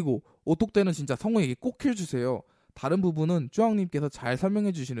 그리고 오톡 때는 진짜 성우 얘기 꼭 해주세요. 다른 부분은 쭈앙님께서 잘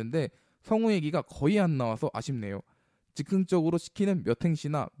설명해 주시는데 성우 얘기가 거의 안 나와서 아쉽네요. 즉흥적으로 시키는 몇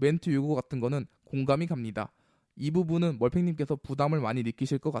행시나 멘트 요구 같은 거는 공감이 갑니다. 이 부분은 멀팽님께서 부담을 많이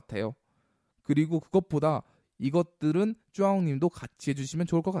느끼실 것 같아요. 그리고 그것보다 이것들은 쭈앙님도 같이 해주시면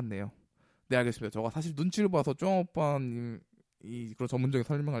좋을 것 같네요. 네 알겠습니다. 제가 사실 눈치를 봐서 쭈앙오빠님이 그런 전문적인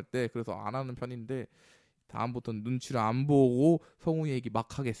설명할 때 그래서 안 하는 편인데 다음부터는 눈치를 안 보고 성우 얘기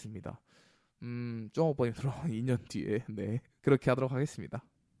막 하겠습니다. 쫑오빠님 돌아온 2년 뒤에 네 그렇게 하도록 하겠습니다.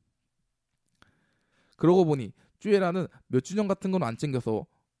 그러고 보니 쭈에라는 몇 주년 같은 건 안 챙겨서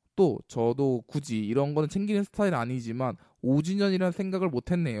또 저도 굳이 이런 거는 챙기는 스타일 아니지만 5주년이라는 생각을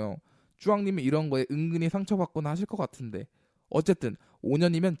못했네요. 쭈왕님이 이런 거에 은근히 상처받거나 하실 것 같은데 어쨌든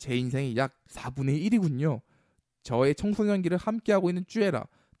 5년이면 제 인생의 약 4분의 1이군요. 저의 청소년기를 함께하고 있는 쭈에라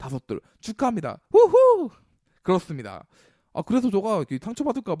다섯들 축하합니다. 후후. 그렇습니다. 그래서 제가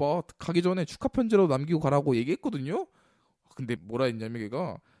상처받을까봐 가기 전에 축하 편지로 남기고 가라고 얘기했거든요. 근데 뭐라 했냐면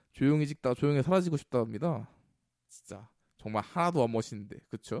걔가 조용히 찍다가 조용히 사라지고 싶다 합니다. 진짜 정말 하나도 안 멋있는데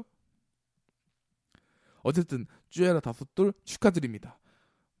그쵸? 어쨌든 쭈에라 다섯돌 축하드립니다.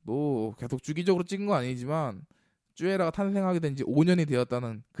 뭐 계속 주기적으로 찍은 건 아니지만 쭈에라가 탄생하게 된 지 5년이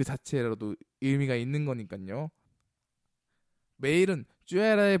되었다는 그 자체라도 의미가 있는 거니까요. 메일은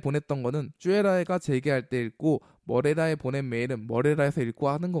쭈에라에 보냈던 거는 쭈에라가 제게할 때 읽고 머레라에 보낸 메일은 머레라에서 읽고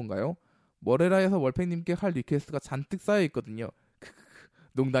하는 건가요? 머레라에서 월팽님께 할 리퀘스트가 잔뜩 쌓여 있거든요.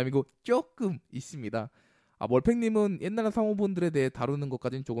 농담이고 조금 있습니다. 월팽님은 옛날 성우분들에 대해 다루는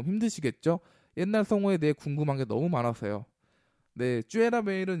것까지는 조금 힘드시겠죠? 옛날 성우에 대해 궁금한 게 너무 많아서요. 네, 쭈에라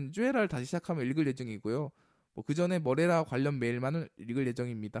메일은 쭈에라를 다시 시작하면 읽을 예정이고요. 그 전에 머레라 관련 메일만을 읽을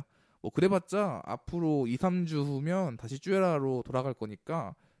예정입니다. 그래봤자 앞으로 2, 3주 후면 다시 쭈에라로 돌아갈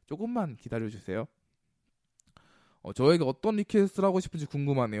거니까 조금만 기다려주세요. 저에게 어떤 리퀘스트를 하고 싶은지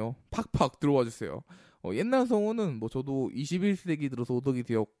궁금하네요. 팍팍 들어와 주세요. 옛날 성우는 저도 21세기 들어서 오덕이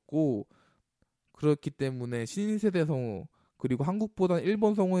되었고 그렇기 때문에 신세대 성우 그리고 한국보다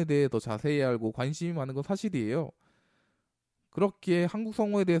일본 성우에 대해 더 자세히 알고 관심이 많은 건 사실이에요. 그렇기에 한국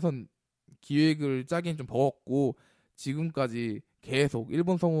성우에 대해선 기획을 짜긴 좀 버겁고 지금까지 계속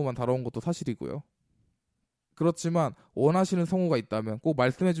일본 성우만 다뤄온 것도 사실이고요. 그렇지만 원하시는 성우가 있다면 꼭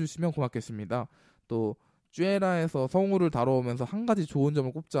말씀해 주시면 고맙겠습니다. 또 쭈에라에서 성우를 다뤄오면서 한 가지 좋은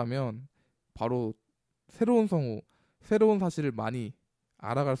점을 꼽자면 바로 새로운 성우, 새로운 사실을 많이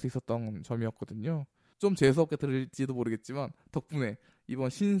알아갈 수 있었던 점이었거든요. 좀 재수없게 들을지도 모르겠지만 덕분에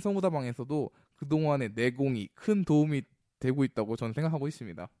이번 신성우다방에서도 그동안의 내공이 큰 도움이 되고 있다고 저는 생각하고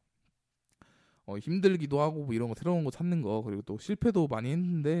있습니다. 힘들기도 하고 이런 거 새로운 거 찾는 거 그리고 또 실패도 많이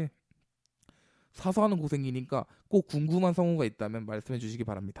했는데 사소한 고생이니까 꼭 궁금한 성우가 있다면 말씀해 주시기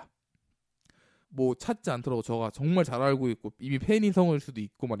바랍니다. 찾지 않더라도 저가 정말 잘 알고 있고 이미 팬인 성우일 수도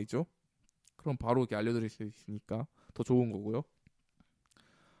있고 말이죠. 그럼 바로 이렇게 알려드릴 수 있으니까 더 좋은 거고요.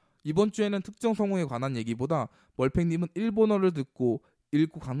 이번 주에는 특정 성우에 관한 얘기보다 멀팽님은 일본어를 듣고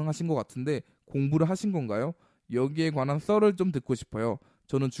읽고 가능하신 것 같은데 공부를 하신 건가요? 여기에 관한 썰을 좀 듣고 싶어요.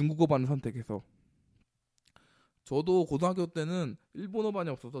 저는 중국어반을 선택해서. 저도 고등학교 때는 일본어반이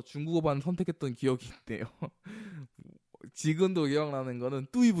없어서 중국어반을 선택했던 기억이 있네요. 지금도 기억나는 거는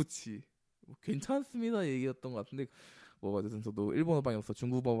뚜이부치. 괜찮습니다 얘기였던 것 같은데 어쨌든 저도 일본어반이 없어서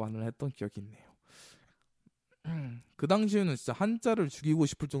중국어반을 했던 기억이 있네요. 그 당시에는 진짜 한자를 죽이고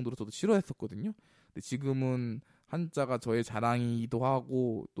싶을 정도로 저도 싫어했었거든요. 근데 지금은 한자가 저의 자랑이기도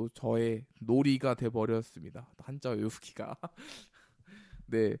하고 또 저의 놀이가 돼버렸습니다. 한자 외우기가.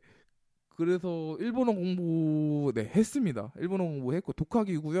 네. 그래서 일본어 공부 했습니다. 일본어 공부했고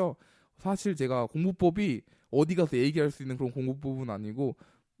독학이고요. 사실 제가 공부법이 어디 가서 얘기할 수 있는 그런 공부법은 아니고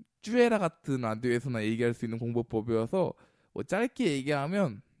쭈에라 같은 라디오에서나 얘기할 수 있는 공부법이어서 짧게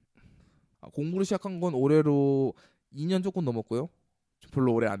얘기하면 공부를 시작한 건 올해로 2년 조금 넘었고요.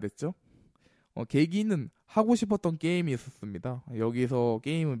 별로 오래 안 됐죠. 계기는 하고 싶었던 게임이 있었습니다. 여기서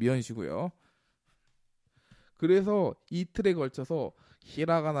게임은 미연시고요. 그래서 이틀에 걸쳐서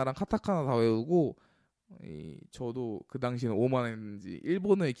히라가나랑 카타카나 다 외우고 저도 그 당시에는 오만했는지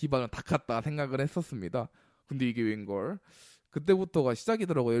일본어의 기반을 닦았다 생각을 했었습니다. 근데 이게 웬걸 그때부터가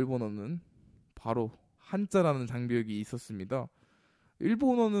시작이더라고요. 일본어는 바로 한자라는 장벽이 있었습니다.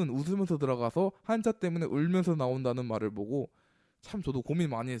 일본어는 웃으면서 들어가서 한자 때문에 울면서 나온다는 말을 보고 참 저도 고민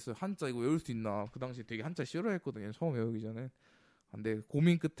많이 했어요. 한자 이거 외울 수 있나. 그 당시에 되게 한자 싫어했거든요. 처음 외우기 전에. 근데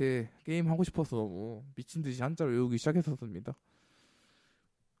고민 끝에 게임 하고 싶어서 미친 듯이 한자를 외우기 시작했었습니다.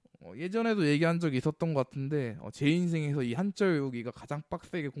 예전에도 얘기한 적이 있었던 것 같은데 제 인생에서 이 한자 외우기가 가장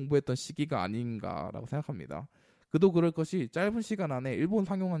빡세게 공부했던 시기가 아닌가라고 생각합니다. 그도 그럴 것이 짧은 시간 안에 일본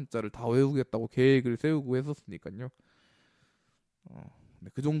상용 한자를 다 외우겠다고 계획을 세우고 했었으니까요.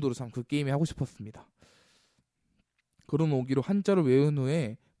 그 정도로 참 그 게임이 하고 싶었습니다. 그런 오기로 한자를 외운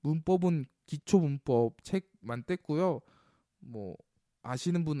후에 문법은 기초 문법 책만 뗐고요.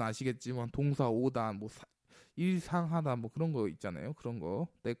 아시는 분은 아시겠지만 동사 5단, 일상하단 그런 거 있잖아요. 그런 거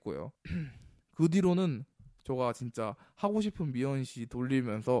뗐고요. 그 뒤로는 제가 진짜 하고 싶은 미연시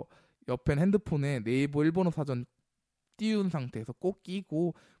돌리면서 옆엔 핸드폰에 네이버 일본어 사전 띄운 상태에서 꼭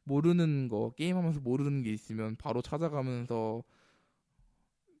끼고 모르는 거 게임하면서 모르는 게 있으면 바로 찾아가면서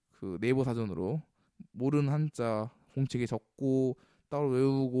그 네이버 사전으로 모르는 한자 공책에 적고 따로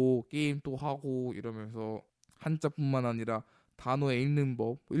외우고 게임 또 하고 이러면서 한자뿐만 아니라 단어의 읽는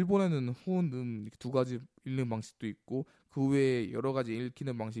법, 일본에는 후음, 이렇게 두 가지 읽는 방식도 있고 그 외에 여러 가지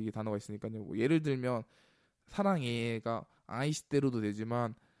읽히는 방식이 단어가 있으니까요. 뭐 예를 들면 사랑해가 아이시대로도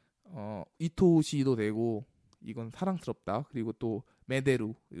되지만 이토시도 되고 이건 사랑스럽다. 그리고 또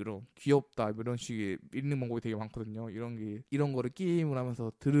메데루 이런 귀엽다 이런 식의 읽는 방법이 되게 많거든요. 이런 거를 게임을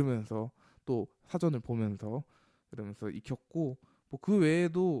하면서 들으면서 또 사전을 보면서 그러면서 익혔고 뭐 그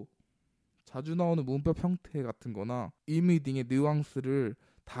외에도 자주 나오는 문법 형태 같은 거나 의미 등의 뉘앙스를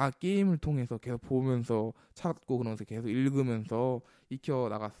다 게임을 통해서 계속 보면서 찾고 그러면서 계속 읽으면서 익혀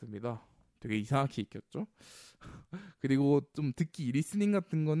나갔습니다. 되게 이상하게 익혔죠. 그리고 좀 듣기 리스닝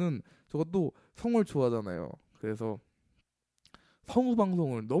같은 거는 저것도 성우를 좋아하잖아요. 그래서 성우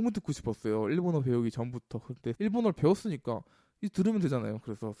방송을 너무 듣고 싶었어요. 일본어 배우기 전부터. 근데 일본어를 배웠으니까 들으면 되잖아요.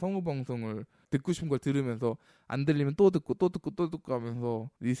 그래서 성우 방송을 듣고 싶은 걸 들으면서 안 들리면 또 듣고 또 듣고 또 듣고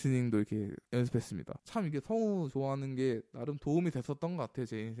하면서 리스닝도 이렇게 연습했습니다. 참 이게 성우 좋아하는 게 나름 도움이 됐었던 것 같아요.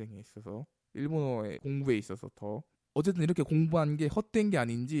 제 인생에 있어서. 일본어의 공부에 있어서 더. 어쨌든 이렇게 공부한 게 헛된 게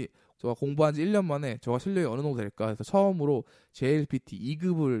아닌지 제가 공부한 지 1년 만에 제가 실력이 어느 정도 될까 해서 처음으로 JLPT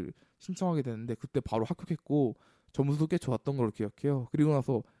 2급을 신청하게 됐는데 그때 바로 합격했고 점수도 꽤 좋았던 걸로 기억해요. 그리고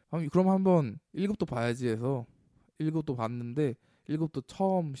나서 그럼 한번 1급도 봐야지 해서 1급도 봤는데 1급도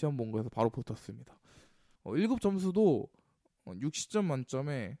처음 시험 본 거에서 바로 붙었습니다. 1급 점수도 60점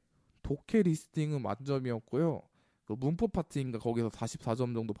만점에 독해 리스팅은 만점이었고요. 그 문법 파트인가 거기서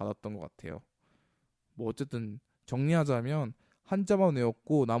 44점 정도 받았던 것 같아요. 뭐 어쨌든 정리하자면 한자만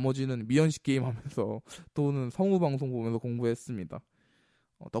외웠고 나머지는 미연식 게임 하면서 또는 성우 방송 보면서 공부했습니다.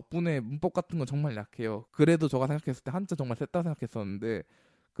 덕분에 문법 같은 건 정말 약해요. 그래도 제가 생각했을 때 한자 정말 셌다 생각했었는데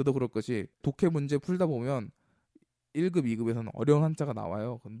그도 그럴 것이 독해 문제 풀다 보면 1급, 2급에서는 어려운 한자가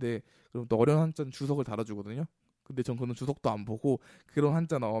나와요. 근데 그럼 또 어려운 한자는 주석을 달아주거든요. 근데 전 그런 주석도 안 보고 그런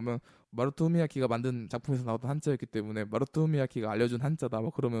한자 나오면 마루토 우미야키가 만든 작품에서 나왔던 한자였기 때문에 마루토 우미야키가 알려준 한자다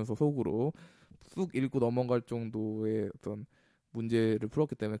막 그러면서 속으로 쑥 읽고 넘어갈 정도의 어떤 문제를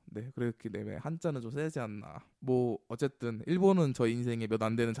풀었기 때문에 그렇기 때문에 한자는 좀 세지 않나. 뭐 어쨌든 일본은 저 인생에 몇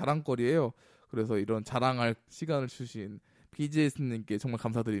안 되는 자랑거리예요. 그래서 이런 자랑할 시간을 주신 PJS님께 정말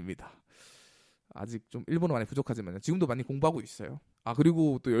감사드립니다. 아직 좀 일본어 많이 부족하지만요. 지금도 많이 공부하고 있어요.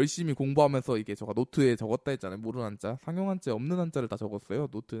 그리고 또 열심히 공부하면서 이게 제가 노트에 적었다 했잖아요. 모르는 한자, 상용 한자 없는 한자를 다 적었어요.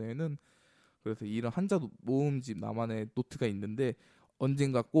 노트에는. 그래서 이런 한자 모음집 나만의 노트가 있는데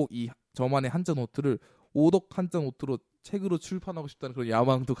언젠가 꼭 이 저만의 한자 노트를 오독 한자 노트로 책으로 출판하고 싶다는 그런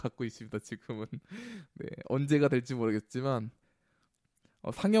야망도 갖고 있습니다. 지금은. 네, 언제가 될지 모르겠지만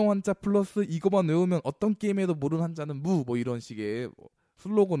상용 한자 플러스 이거만 외우면 어떤 게임에도 모르는 한자는 무 뭐 이런 식의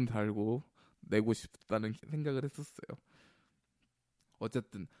슬로건 달고 내고 싶다는 생각을 했었어요.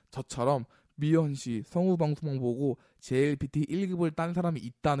 어쨌든 저처럼 미연씨 성우 방송만 보고 JLPT 1급을 딴 사람이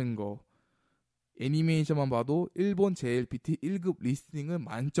있다는 거, 애니메이션만 봐도 일본 JLPT 1급 리스닝은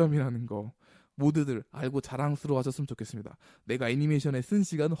만점이라는 거 모두들 알고 자랑스러워하셨으면 좋겠습니다. 내가 애니메이션에 쓴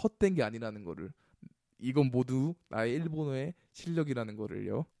시간은 헛된 게 아니라는 거를. 이건 모두 나의 일본어의 실력이라는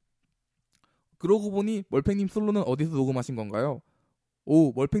거를요. 그러고 보니 멀팽님 솔로는 어디서 녹음하신 건가요?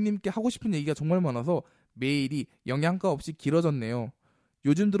 멀팽님께 하고 싶은 얘기가 정말 많아서 메일이 영양가 없이 길어졌네요.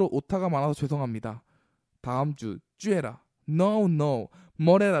 요즘 들어 오타가 많아서 죄송합니다. 다음 주 쭈에라, no,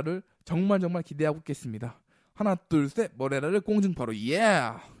 머레라를 정말 기대하고 있겠습니다. 하나, 둘, 셋, 머레라를 꽁중바로,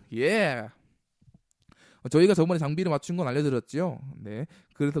 yeah. 저희가 저번에 장비를 맞춘 건 알려드렸지요. 네,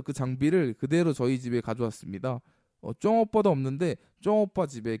 그래서 그 장비를 그대로 저희 집에 가져왔습니다. 쫑오빠도 없는데 쫑오빠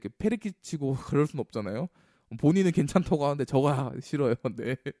집에 이렇게 패리키 치고 그럴 순 없잖아요. 본인은 괜찮다고 하는데 저가 싫어요.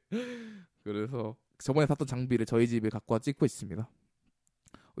 네. 그래서 저번에 샀던 장비를 저희 집에 갖고 와 찍고 있습니다.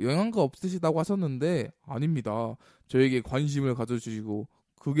 영양가 없으시다고 하셨는데 아닙니다. 저에게 관심을 가져주시고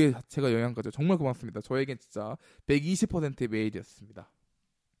그게 자체가 영양가죠. 정말 고맙습니다. 저에겐 진짜 120%의 메일이었습니다.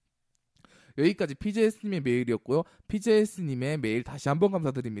 여기까지 PJS님의 메일이었고요. PJS님의 메일 다시 한번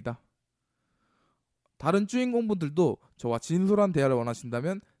감사드립니다. 다른 주인공분들도 저와 진솔한 대화를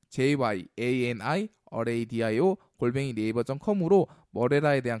원하신다면 jyaniRadio@naver.com으로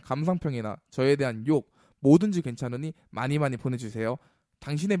머레라에 대한 감상평이나 저에 대한 욕 뭐든지 괜찮으니 많이 보내주세요.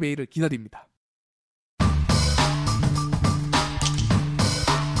 당신의 메일을 기다립니다.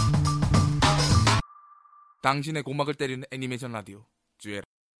 당신의 고막을 때리는 애니메이션 라디오 쭈에라.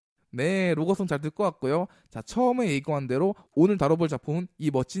 네, 로고송 잘 듣고 왔고요. 자, 처음에 예고한 대로 오늘 다뤄볼 작품은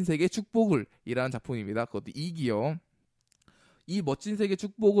이 멋진 세계의 축복을 이라는 작품입니다. 그것도 2기요. 이 멋진 세계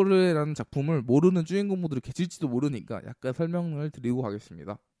축복을 라는 작품을 모르는 주인공분들이 계실지도 모르니까 약간 설명을 드리고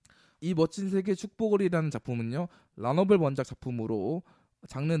가겠습니다. 이 멋진 세계 축복을이라는 작품은요, 라노벨 원작 작품으로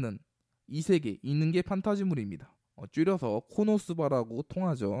장르는 이세계 이능계 판타지물입니다. 줄여서 코노스바라고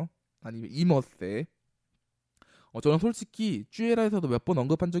통하죠. 아니면 이머세. 저는 솔직히 쭈에라에서도 몇 번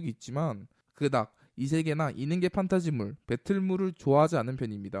언급한 적이 있지만 그닥 이세계나 이능계 판타지물, 배틀물을 좋아하지 않은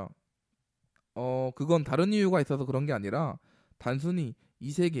편입니다. 그건 다른 이유가 있어서 그런 게 아니라 단순히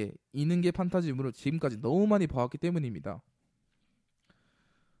이세계, 이능계 판타지물을 지금까지 너무 많이 봐왔기 때문입니다.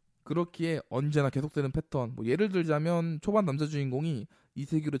 그렇기에 언제나 계속되는 패턴, 예를 들자면 초반 남자 주인공이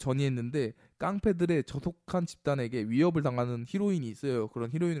이세계로 전이했는데 깡패들의 저속한 집단에게 위협을 당하는 히로인이 있어요.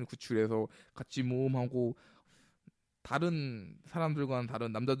 그런 히로인을 구출해서 같이 모험하고 다른 사람들과는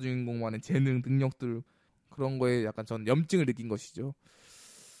다른 남자 주인공만의 재능, 능력들 그런 거에 약간 전 염증을 느낀 것이죠.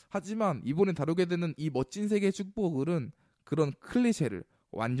 하지만 이번에 다루게 되는 이 멋진 세계의 축복을은 그런 클리셰를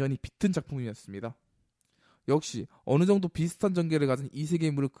완전히 비튼 작품이었습니다. 역시 어느 정도 비슷한 전개를 가진 이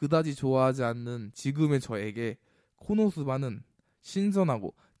세계물을 그다지 좋아하지 않는 지금의 저에게 코노스바는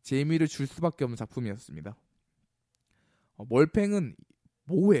신선하고 재미를 줄 수밖에 없는 작품이었습니다. 멀팽은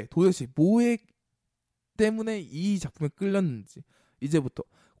도대체 뭐에 때문에 이 작품에 끌렸는지 이제부터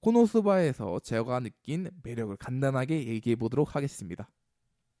코노스바에서 제가 느낀 매력을 간단하게 얘기해 보도록 하겠습니다.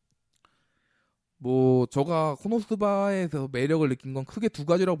 제가 코노스바에서 매력을 느낀 건 크게 두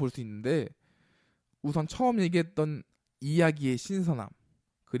가지라고 볼 수 있는데 우선 처음 얘기했던 이야기의 신선함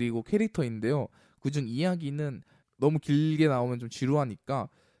그리고 캐릭터인데요. 그중 이야기는 너무 길게 나오면 좀 지루하니까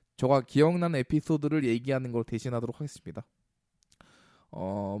제가 기억나는 에피소드를 얘기하는 걸 대신하도록 하겠습니다.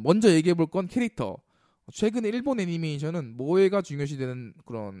 먼저 얘기해 볼 건 캐릭터. 최근에 일본 애니메이션은 모해가 중요시되는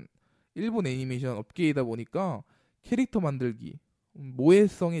그런 일본 애니메이션 업계이다 보니까 캐릭터 만들기,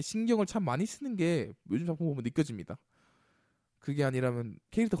 모해성에 신경을 참 많이 쓰는 게 요즘 작품 보면 느껴집니다. 그게 아니라면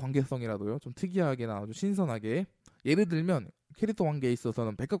캐릭터 관계성이라도요. 좀 특이하게나 좀 신선하게. 예를 들면 캐릭터 관계에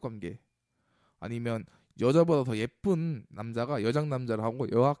있어서는 백합관계 아니면 여자보다 더 예쁜 남자가 여장 남자를 하고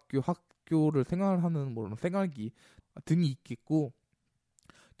학교를 생활하는 생활기 등이 있겠고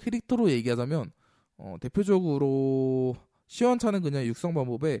캐릭터로 얘기하자면 대표적으로 시원찮은 그녀의 육성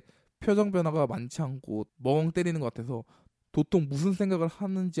방법에 표정 변화가 많지 않고 멍 때리는 것 같아서 도통 무슨 생각을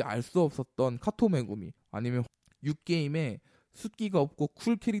하는지 알 수 없었던 카토메구미 아니면 6게임에 숫기가 없고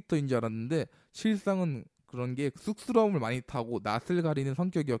쿨 캐릭터인 줄 알았는데 실상은 그런 게 쑥스러움을 많이 타고 낯을 가리는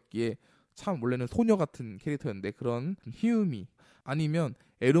성격이었기에 참 원래는 소녀 같은 캐릭터였는데 그런 희음이 아니면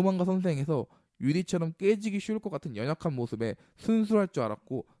에로만가 선생에서 유리처럼 깨지기 쉬울 것 같은 연약한 모습에 순수할 줄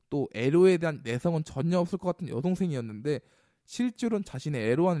알았고 또 에로에 대한 내성은 전혀 없을 것 같은 여동생이었는데 실제로는 자신의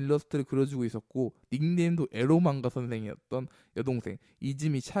에로한 일러스트를 그려주고 있었고 닉네임도 에로만가 선생이었던 여동생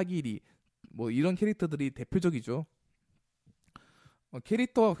이즈미 샤기리 이런 캐릭터들이 대표적이죠.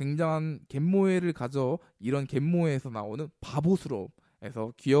 캐릭터가 굉장한 갯모해를 가져 이런 갯모해에서 나오는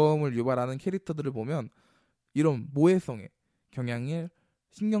바보스러움에서 귀여움을 유발하는 캐릭터들을 보면 이런 모해성의 경향을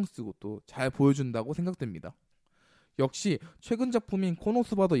신경 쓰고 또 잘 보여준다고 생각됩니다. 역시 최근 작품인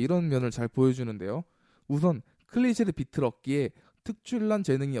코노스바도 이런 면을 잘 보여주는데요. 우선 클리셰를 비틀었기에 특출난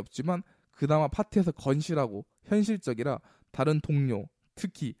재능이 없지만 그나마 파티에서 건실하고 현실적이라 다른 동료,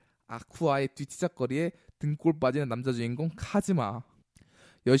 특히 아쿠아의 뒤치작거리에 등골 빠지는 남자 주인공 카즈마.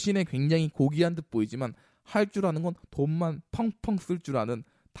 여신에 굉장히 고귀한 듯 보이지만 할 줄 아는 건 돈만 펑펑 쓸 줄 아는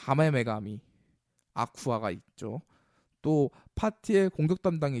다메메가미 아쿠아가 있죠. 또 파티의 공격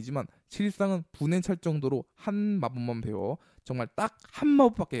담당이지만 실상은 분해 찰 정도로 한 마법만 배워 정말 딱 한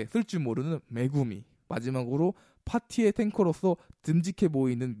마법밖에 쓸 줄 모르는 메구미. 마지막으로 파티의 탱커로서 듬직해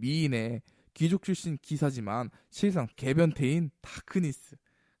보이는 미인의 귀족 출신 기사지만 실상 개변태인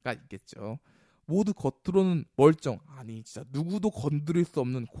다크니스가 있겠죠. 모두 겉으로는 멀쩡 아니 진짜 누구도 건드릴 수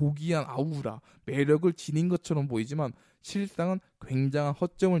없는 고귀한 아우라 매력을 지닌 것처럼 보이지만 실상은 굉장한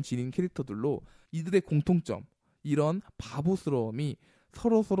허점을 지닌 캐릭터들로 이들의 공통점 이런 바보스러움이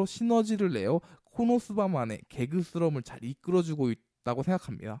서로서로 시너지를 내어 코노스바만의 개그스러움을 잘 이끌어주고 있다고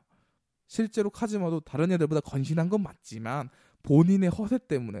생각합니다. 실제로 카즈마도 다른 애들보다 건실한 건 맞지만 본인의 허세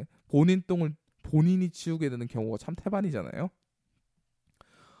때문에 본인 똥을 본인이 치우게 되는 경우가 참 태반이잖아요.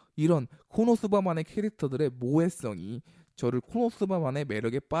 이런 코노스바만의 캐릭터들의 모해성이 저를 코노스바만의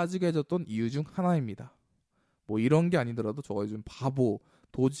매력에 빠지게 해줬던 이유 중 하나입니다. 이런 게 아니더라도 저가 요즘 바보,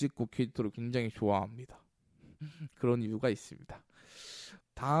 도지코 캐릭터를 굉장히 좋아합니다. 그런 이유가 있습니다.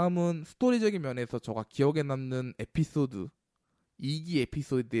 다음은 스토리적인 면에서 저가 기억에 남는 에피소드 2기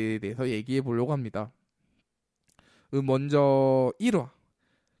에피소드에 대해서 얘기해 보려고 합니다. 먼저 1화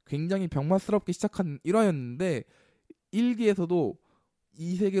굉장히 병맛스럽게 시작한 1화였는데 1기에서도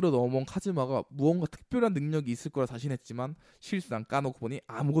이 세계로 넘어온 카즈마가 무언가 특별한 능력이 있을 거라 자신했지만 실상 까놓고 보니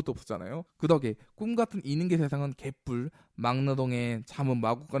아무것도 없었잖아요. 그 덕에 꿈같은 이능계 세상은 개뿔, 막나동에 잠은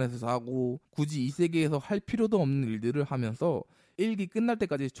마구간에서 자고 굳이 이 세계에서 할 필요도 없는 일들을 하면서 일기 끝날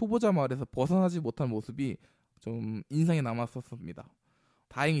때까지 초보자 마을에서 벗어나지 못한 모습이 좀 인상에 남았었습니다.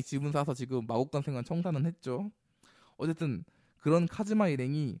 다행히 집은 사서 지금 마곡간 생활 청산은 했죠. 어쨌든 그런 카즈마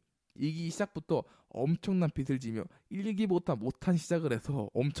일행이 2기 시작부터 엄청난 빚을 지며 1기보다 못한 시작을 해서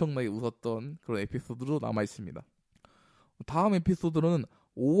엄청나게 웃었던 그런 에피소드로 남아있습니다. 다음 에피소드로는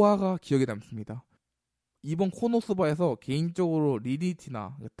 5화가 기억에 남습니다. 이번 코노스바에서 개인적으로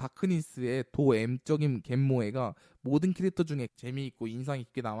리리티나 다크니스의 도엠적인 갯모애가 모든 캐릭터 중에 재미있고 인상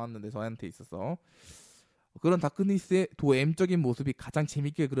깊게 남았는데 저한테 있어서 그런 다크니스의 도엠적인 모습이 가장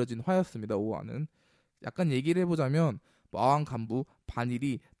재밌게 그려진 화였습니다. 5화는 약간 얘기를 해보자면 마왕 간부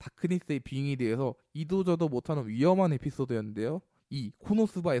반일이 다크니스의 빙의에 대해서 이도저도 못하는 위험한 에피소드였는데요. 이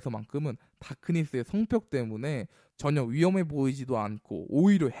코노스바에서만큼은 다크니스의 성격 때문에 전혀 위험해 보이지도 않고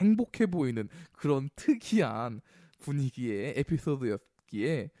오히려 행복해 보이는 그런 특이한 분위기의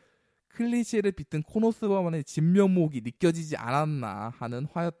에피소드였기에 클리셰를 빗든 코노스바만의 진면목이 느껴지지 않았나 하는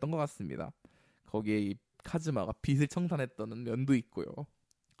화였던 것 같습니다. 거기에 이 카즈마가 빚을 청산했다는 면도 있고요.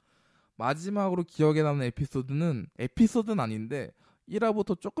 마지막으로 기억에 남는 에피소드는 아닌데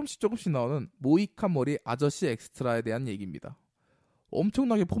 1화부터 조금씩 나오는 모이칸 머리 아저씨 엑스트라에 대한 얘기입니다.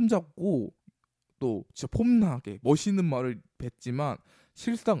 엄청나게 폼 잡고 또 진짜 폼나게 멋있는 말을 뱉지만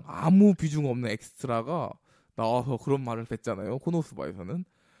실상 아무 비중 없는 엑스트라가 나와서 그런 말을 뱉잖아요. 코노스바에서는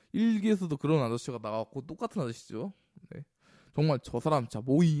 1기에서도 그런 아저씨가 나왔고 똑같은 아저씨죠. 네. 정말 저 사람 진짜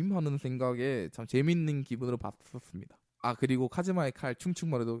모임 하는 생각에 참 재밌는 기분으로 봤었습니다. 그리고 카즈마의 칼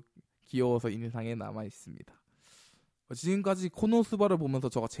충충머리도 귀여워서 인상에 남아있습니다. 지금까지 코노스바를 보면서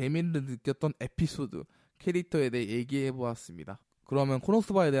제가 재미를 느꼈던 에피소드, 캐릭터에 대해 얘기해보았습니다. 그러면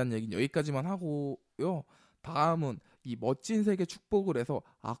코노스바에 대한 얘기는 여기까지만 하고요. 다음은 이 멋진 세계 축복을 해서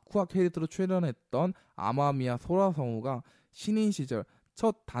아쿠아 캐릭터로 출연했던 아마미야 소라성우가 신인 시절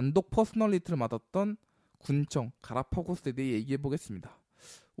첫 단독 퍼스널리티를 맡았던 군청 가라파고스에 대해 얘기해보겠습니다.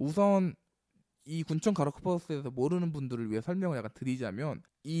 우선 이 군청 가라파고스에 대해서 모르는 분들을 위해 설명을 약간 드리자면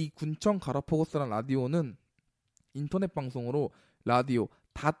이 군청 가라파고스라는 라디오는 인터넷 방송으로 라디오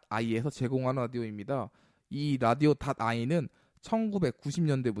 .i에서 제공하는 라디오입니다. 이 라디오 .i는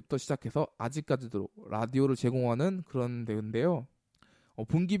 1990년대부터 시작해서 아직까지도 라디오를 제공하는 그런 데인데요.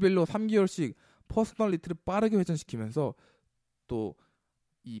 분기별로 3개월씩 퍼스널리티를 빠르게 회전시키면서 또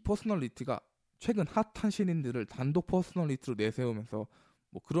이 퍼스널리티가 최근 핫한 신인들을 단독 퍼스널리티로 내세우면서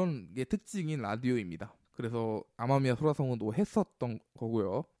뭐 그런 게 특징인 라디오입니다. 그래서 아마미야 소라성우도 했었던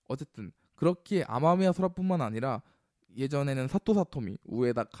거고요. 어쨌든 그렇게 아마미야 소라뿐만 아니라 예전에는 사토사토미,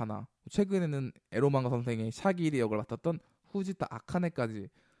 우에다 카나, 최근에는 에로망가 선생의 샤기리 역을 맡았던 후지타 아카네까지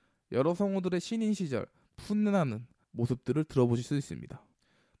여러 성우들의 신인 시절 풋내나는 모습들을 들어보실 수 있습니다.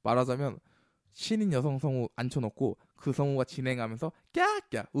 말하자면 신인 여성 성우 앉혀놓고 그 성우가 진행하면서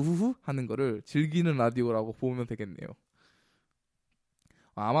깨깨 우후후 하는 거를 즐기는 라디오라고 보면 되겠네요.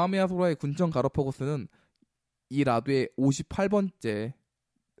 아마미야 소라의 군청 가라파고스는 이 라디오의 58번째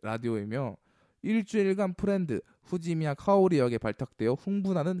라디오이며 일주일간 프렌드 후지미야 카오리 역에 발탁되어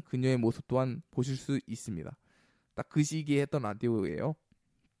흥분하는 그녀의 모습 또한 보실 수 있습니다. 딱 그 시기에 했던 라디오예요.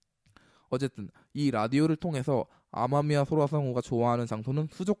 어쨌든 이 라디오를 통해서 아마미야 소라성우가 좋아하는 장소는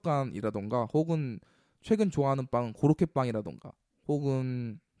수족관이라던가 혹은 최근 좋아하는 빵은 고로케빵이라던가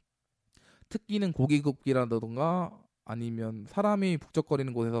혹은 특기는 고기굽기라던가 아니면 사람이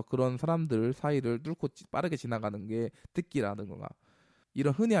북적거리는 곳에서 그런 사람들 사이를 뚫고 빠르게 지나가는 게 특기라던가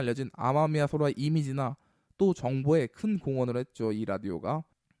이런 흔히 알려진 아마미야 소라의 이미지나 또 정보에 큰 공헌을 했죠. 이 라디오가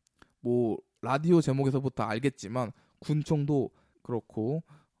뭐 라디오 제목에서부터 알겠지만 군청도 그렇고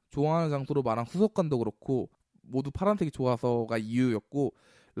좋아하는 장소로 말한 수족관도 그렇고 모두 파란색이 좋아서가 이유였고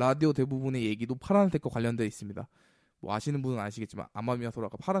라디오 대부분의 얘기도 파란색과 관련되어 있습니다. 뭐 아시는 분은 아시겠지만 아마미야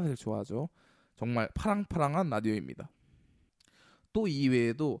소라가 파란색을 좋아하죠. 정말 파랑파랑한 라디오입니다. 또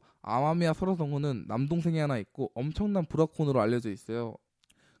이외에도 아마미야 소라성우는 남동생이 하나 있고 엄청난 브라콘으로 알려져 있어요.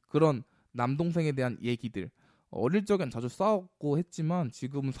 그런 남동생에 대한 얘기들 어릴 적엔 자주 싸웠고 했지만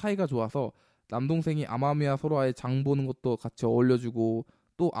지금은 사이가 좋아서 남동생이 아마미야 소라의 장 보는 것도 같이 어울려주고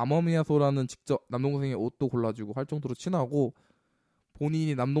또 아마미야 소라는 직접 남동생의 옷도 골라주고 할 정도로 친하고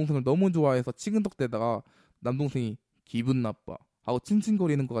본인이 남동생을 너무 좋아해서 치근덕대다가 남동생이 기분 나빠 하고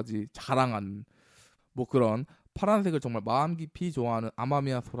칭칭거리는 것까지 자랑하는 뭐 그런 파란색을 정말 마음 깊이 좋아하는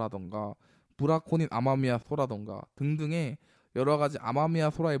아마미야 소라던가 브라콘인 아마미야 소라던가 등등의 여러가지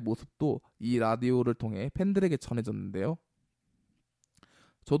아마미야 소라의 모습도 이 라디오를 통해 팬들에게 전해졌는데요.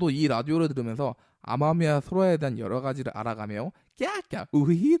 저도 이 라디오를 들으면서 아마미야 소라에 대한 여러가지를 알아가며 깨깨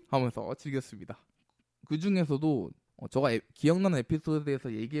우히힛 하면서 즐겼습니다. 그 중에서도 제가 기억나는 에피소드에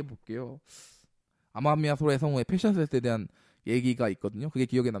대해서 얘기해 볼게요. 아마미야 소라의 성우의 패션 센스에 대한 얘기가 있거든요. 그게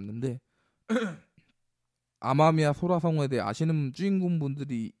기억에 남는데 아마미야 소라성우에 대해 아시는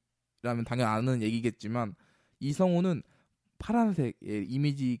주인공분들이라면 당연히 아는 얘기겠지만 이 성우는 파란색의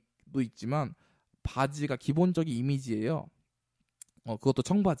이미지도 있지만 바지가 기본적인 이미지예요. 그것도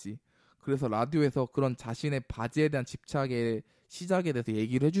청바지. 그래서 라디오에서 그런 자신의 바지에 대한 집착의 시작에 대해서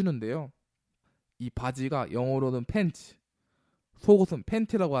얘기를 해주는데요. 이 바지가 영어로는 팬츠, 속옷은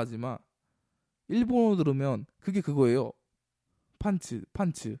팬티라고 하지만 일본어로 들으면 그게 그거예요. 판츠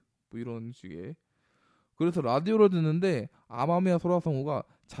뭐 이런 식의. 그래서 라디오를 듣는데 아마미야 소라성우가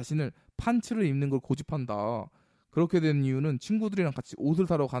자신을 판츠를 입는 걸 고집한다. 그렇게 된 이유는 친구들이랑 같이 옷을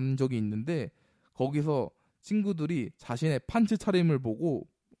사러 간 적이 있는데 거기서 친구들이 자신의 판츠 차림을 보고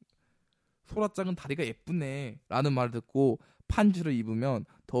소라짱은 다리가 예쁘네 라는 말을 듣고 판츠를 입으면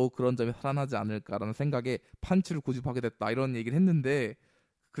더욱 그런 점이 살아나지 않을까라는 생각에 판츠를 고집하게 됐다 이런 얘기를 했는데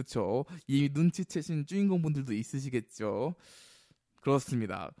그쵸, 이 눈치채신 주인공분들도 있으시겠죠.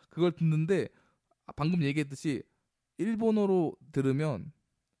 그렇습니다. 그걸 듣는데 방금 얘기했듯이 일본어로 들으면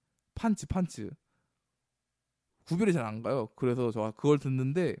판츠 구별이 잘 안 가요. 그래서 저 그걸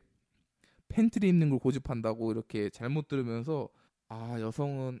듣는데 팬티를 입는 걸 고집한다고 이렇게 잘못 들으면서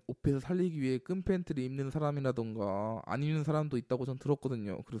여성은 옷핏을 살리기 위해 끈 팬티를 입는 사람이라던가 안 입는 사람도 있다고 전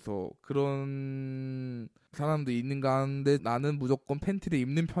들었거든요. 그래서 그런 사람도 있는가 하는데 나는 무조건 팬티를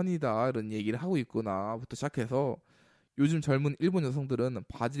입는 편이다 이런 얘기를 하고 있구나부터 시작해서 요즘 젊은 일본 여성들은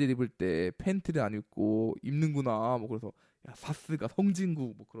바지를 입을 때 팬티를 안 입고 입는구나 뭐 그래서 야 사스가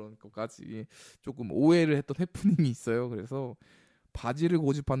성진구 뭐 그런 것까지 조금 오해를 했던 해프닝이 있어요. 그래서 바지를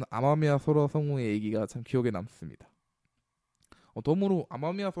고집하는 아마미야 소라 성우의 얘기가 참 기억에 남습니다. 덤으로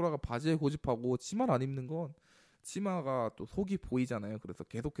아마미야 소라가 바지에 고집하고 치마를 안 입는 건 치마가 또 속이 보이잖아요. 그래서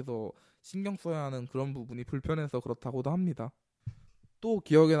계속해서 신경 써야 하는 그런 부분이 불편해서 그렇다고도 합니다. 또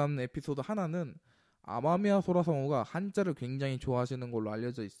기억에 남는 에피소드 하나는 아마미야 소라 성우가 한자를 굉장히 좋아하시는 걸로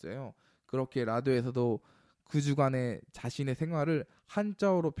알려져 있어요. 그렇게 라디오에서도 그 주간에 자신의 생활을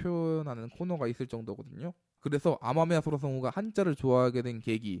한자어로 표현하는 코너가 있을 정도거든요. 그래서 아마미야 소라 성우가 한자를 좋아하게 된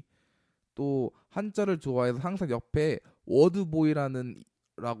계기, 또 한자를 좋아해서 항상 옆에 워드보이라는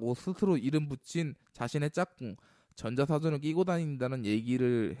라고 스스로 이름 붙인 자신의 짝꿍 전자사전을 끼고 다닌다는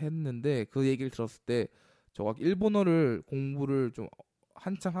얘기를 했는데 그 얘기를 들었을 때 저가 일본어를 공부를 좀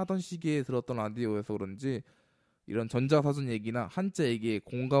한창 하던 시기에 들었던 라디오여서 그런지 이런 전자사전 얘기나 한자 얘기에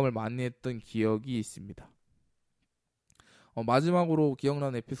공감을 많이 했던 기억이 있습니다. 마지막으로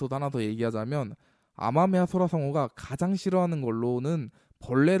기억나는 에피소드 하나 더 얘기하자면 아마미야 소라 성우가 가장 싫어하는 걸로는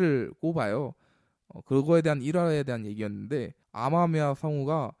벌레를 꼽아요. 그거에 대한 일화에 대한 얘기였는데 아마미야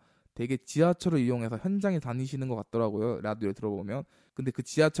성우가 되게 지하철을 이용해서 현장에 다니시는 것 같더라고요. 라디오를 들어보면. 근데 그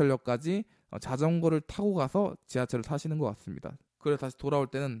지하철역까지 자전거를 타고 가서 지하철을 타시는 것 같습니다. 그래서 다시 돌아올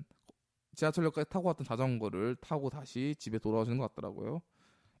때는 지하철역까지 타고 왔던 자전거를 타고 다시 집에 돌아오시는 것 같더라고요.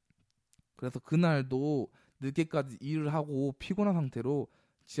 그래서 그날도 늦게까지 일을 하고 피곤한 상태로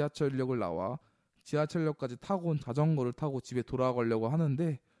지하철역을 나와 지하철역까지 타고 온 자전거를 타고 집에 돌아가려고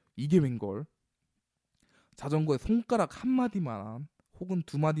하는데 이게 웬걸 자전거에 손가락 한 마디만한 혹은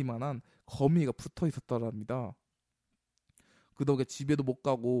두 마디만한 거미가 붙어 있었더랍니다. 그 덕에 집에도 못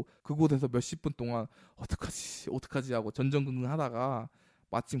가고 그곳에서 몇십 분 동안 어떡하지 하고 전전긍긍하다가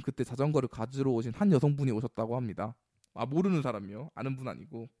마침 그때 자전거를 가지러 오신 한 여성분이 오셨다고 합니다. 모르는 사람이요. 아는 분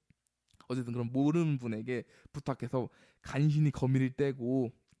아니고. 어쨌든 그런 모르는 분에게 부탁해서 간신히 거미를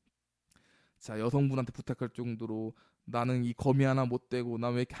떼고 자 여성분한테 부탁할 정도로 나는 이 거미 하나 못 떼고 나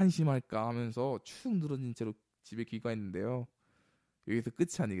왜 이렇게 한심할까 하면서 축 늘어진 채로 집에 귀가했는데요. 여기서 끝이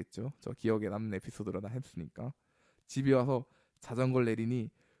아니겠죠. 저 기억에 남는 에피소드를 하나 했으니까 집에 와서 자전거를 내리니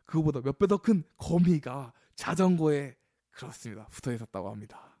그거보다 몇 배 더 큰 거미가 자전거에 그렇습니다. 붙어 있었다고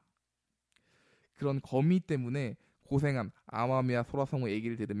합니다. 그런 거미 때문에 고생한 아마미야 소라성우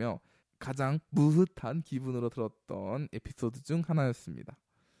얘기를 들으며 가장 무흐한 기분으로 들었던 에피소드 중 하나였습니다.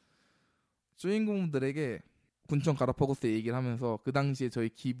 주인공들에게 군청 가라파고스 얘기를 하면서 그 당시에 저희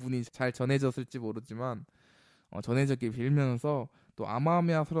기분이 잘 전해졌을지 모르지만 전해졌길 빌면서 또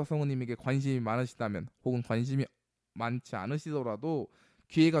아마미야 소라성우님에게 관심이 많으시다면 혹은 관심이 많지 않으시더라도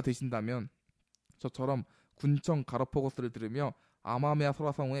기회가 되신다면 저처럼 군청 가라파고스를 들으며 아마미야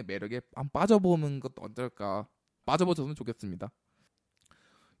소라성우의 매력에 한 빠져보는 것도 어떨까 빠져보셨으면 좋겠습니다.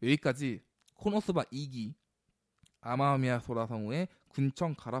 여기까지 코노스바 2기 아마미야 소라성우의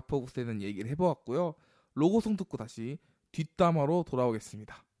군청 가라파고스에 대한 얘기를 해보았고요. 로고송 듣고 다시 뒷담화로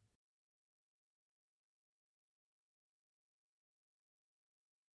돌아오겠습니다.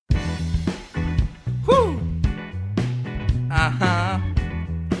 후! 아하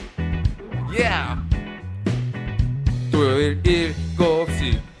yeah! 토요일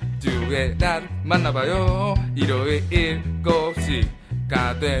 7시 듀엣 날 만나봐요. 일요일 7시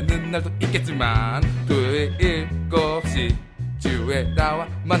주가 되는 날도 있겠지만 토요일 7시 쭈에라와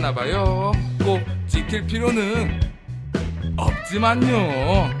만나봐요. 꼭 지킬 필요는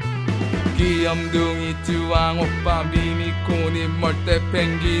없지만요. 귀염둥이 쭈왕오빠 미미코니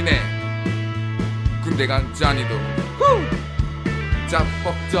멀대펭귄의 군대 간 짠이도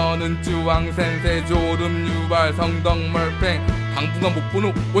짭뻑저는 쭈왕센세 졸음 유발 성덕멀팽 당분간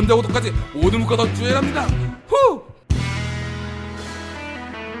못보는 원자고도까지 모두 묶어서 쭈에랍니다. 후!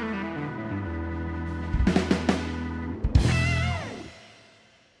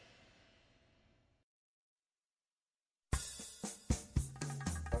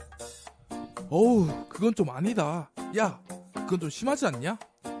 어우, 그건 좀 아니다. 야, 그건 좀 심하지 않냐?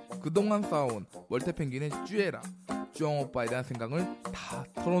 그동안 쌓아온 멀테펭귄의 쭈에라 쭈왕오빠에 대한 생각을 다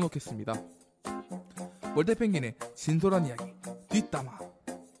털어놓겠습니다. 멀테펭귄의 진솔한 이야기 뒷담화.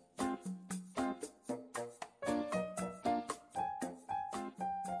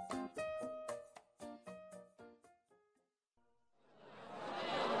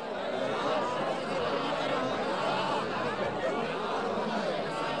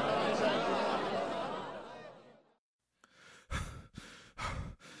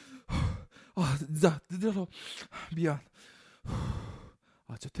 진짜 늦어서 미안.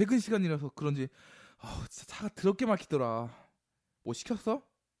 진짜 퇴근 시간이라서 그런지 진짜 차가 더럽게 막히더라. 뭐 시켰어?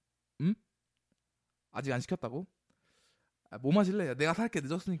 응? 아직 안 시켰다고? 뭐 마실래? 야, 내가 살게.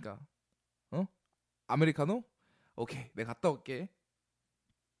 늦었으니까. 아메리카노? 오케이, 내가 갔다 올게.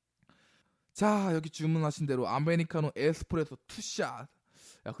 자, 여기 주문하신 대로 아메리카노 에스프레소 투샷.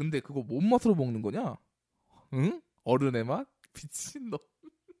 야, 근데 그거 뭔 맛으로 먹는 거냐? 응? 어른의 맛? 미친놈.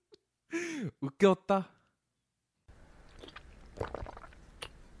 웃겼다.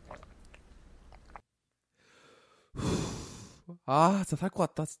 진짜 살 것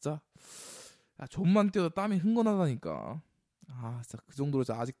같다 진짜. 야, 좀만 뛰어도 땀이 흥건하다니까. 진짜 그 정도로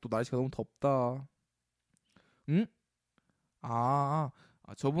아직도 날씨가 너무 덥다. 응?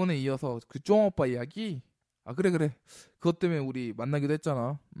 저번에 이어서 그 쫑오빠 이야기? 그래. 그것 때문에 우리 만나기도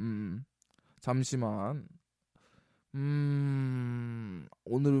했잖아. 잠시만.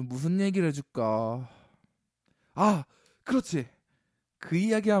 오늘은 무슨 얘기를 해줄까? 그렇지. 그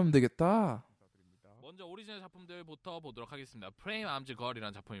이야기 하면 되겠다. 먼저 오리지널 작품들부터 보도록 하겠습니다. 프레임 암즈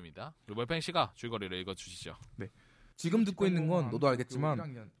걸이라는 작품입니다. 루벌팽 씨가 줄거리를 읽어주시죠. 네. 지금 듣고 있는 건 너도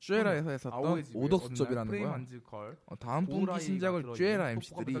알겠지만 쭈에라에서 했었던 오덕수첩이라는 거야. 다음 분기 신작을 쭈에라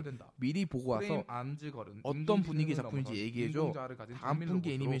MC들이 미리 보고 와서 어떤 분위기 작품인지 얘기해줘. 다음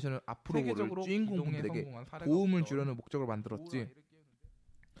분기 애니메이션을 앞으로 고를 주인공분들에게 도움을 주려는 목적으로 만들었지.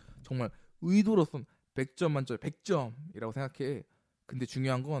 정말 의도로선 100점 만점에 100점이라고 생각해. 근데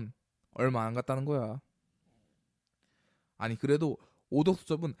중요한 건 얼마 안 갔다는 거야. 아니 그래도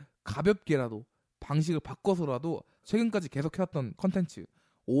오덕수첩은 가볍게라도 방식을 바꿔서라도 최근까지 계속 해왔던 컨텐츠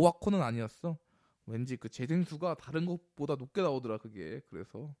오와코는 아니었어. 왠지 그 재생수가 다른 것보다 높게 나오더라 그게.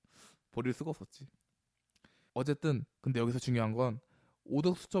 그래서 버릴 수가 없었지. 어쨌든 근데 여기서 중요한 건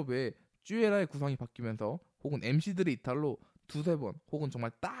오덕수첩 외에 쭈에라의 구성이 바뀌면서 혹은 MC들의 이탈로 두세 번 혹은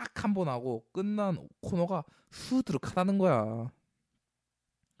정말 딱 한 번 하고 끝난 코너가 수두룩하다는 거야.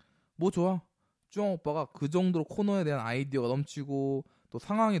 뭐 좋아. 쭈왕 오빠가 그 정도로 코너에 대한 아이디어가 넘치고 또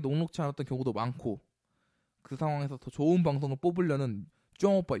상황이 녹록치 않았던 경우도 많고 그 상황에서 더 좋은 방송을 뽑으려는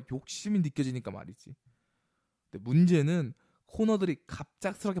쭈왕 오빠 욕심이 느껴지니까 말이지. 근데 문제는 코너들이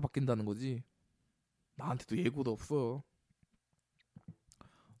갑작스럽게 바뀐다는 거지. 나한테도 예고도 없어.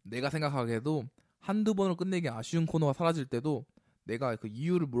 내가 생각하기에도 한두 번으로 끝내기 아쉬운 코너가 사라질 때도 내가 그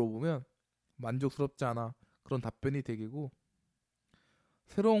이유를 물어보면 만족스럽지 않아. 그런 답변이 되겠고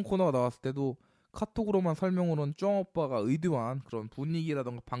새로운 코너가 나왔을 때도 카톡으로만 설명으로는 쫑 오빠가 의도한 그런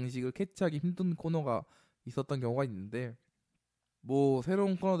분위기라던가 방식을 캐치하기 힘든 코너가 있었던 경우가 있는데 뭐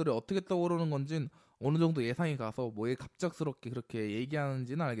새로운 코너들이 어떻게 떠오르는 건진 어느 정도 예상이 가서 뭐에 갑작스럽게 그렇게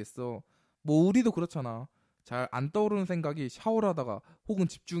얘기하는지는 알겠어. 뭐 우리도 그렇잖아. 잘 안 떠오르는 생각이 샤워를 하다가 혹은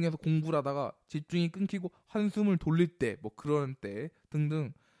집중해서 공부를 하다가 집중이 끊기고 한숨을 돌릴 때 뭐 그런 때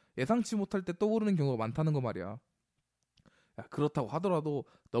등등 예상치 못할 때 떠오르는 경우가 많다는 거 말이야. 그렇다고 하더라도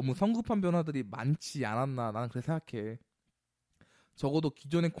너무 성급한 변화들이 많지 않았나 나는 그렇게 생각해. 적어도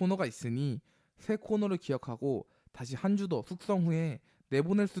기존의 코너가 있으니 새 코너를 기억하고 다시 한 주 더 숙성 후에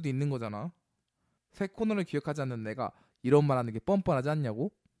내보낼 수도 있는 거잖아. 새 코너를 기억하지 않는 내가 이런 말 하는 게 뻔뻔하지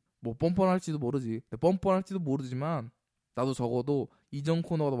않냐고? 뭐 뻔뻔할지도 모르지. 뻔뻔할지도 모르지만 나도 적어도 이전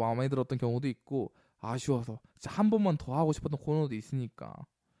코너가 더 마음에 들었던 경우도 있고 아쉬워서 진짜 한 번만 더 하고 싶었던 코너도 있으니까.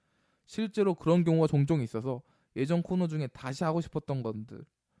 실제로 그런 경우가 종종 있어서 예전 코너 중에 다시 하고 싶었던 것들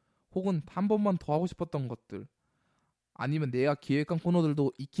혹은 한 번만 더 하고 싶었던 것들 아니면 내가 기획한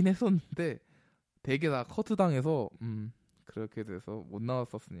코너들도 있긴 했었는데 되게 다 커트당해서 그렇게 돼서 못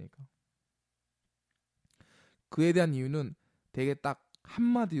나왔었으니까. 그에 대한 이유는 되게 딱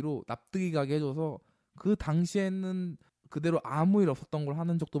한마디로 납득이 가게 해줘서 그 당시에는 그대로 아무 일 없었던 걸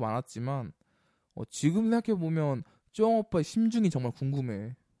하는 적도 많았지만 지금 생각해보면 쫑 오빠의 심중이 정말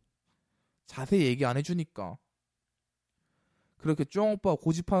궁금해. 자세히 얘기 안 해주니까. 그렇게 쫑 오빠가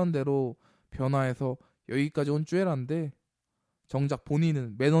고집하는 대로 변화해서 여기까지 온 쭈에란데 정작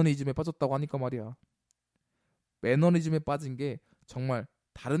본인은 매너리즘에 빠졌다고 하니까 말이야. 매너리즘에 빠진 게 정말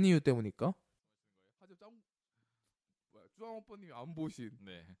다른 이유 때문일까? 쫑 오빠님이 안 보신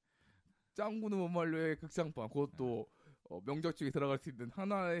네. 짱구는 못 말려의 극장판, 그것도 명작중에 들어갈 수 있는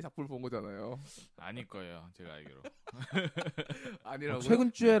하나의 작품을 본 거잖아요. 아닐 거예요, 제가 알기로. 아니라고.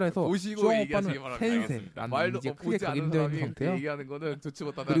 최근 쭈에라에서 보시고 쫑 얘기하시기 오빠는 바랍니다. 센세. 난 말도 이제 크게 보지 않은 각인되어 있는 사람이 상태야. 얘기하는 거는 좋지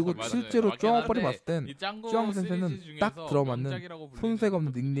못하다. 그리고 맞아요. 실제로 맞긴 쫑 오빠를 한데 봤을 땐 이 짱구 쫑 센세는 시리즈 딱 중에서 들어맞는 명작이라고 불리는 손색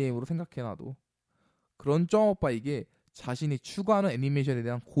없는 것도 닉네임으로 생각해놔도. 그런 쫑 오빠에게 자신이 추구하는 애니메이션에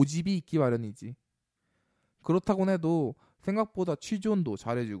대한 고집이 있기 마련이지. 그렇다고 해도 생각보다 취존도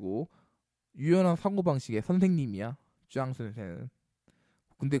잘해주고 유연한 사고방식의 선생님이야, 짱 센세는.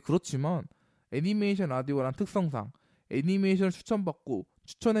 근데 그렇지만 애니메이션 라디오란 특성상 애니메이션을 추천받고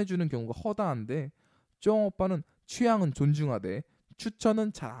추천해주는 경우가 허다한데 쫑 오빠는 취향은 존중하되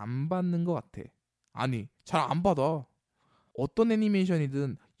추천은 잘 안 받는 것 같아. 아니, 잘 안 받아. 어떤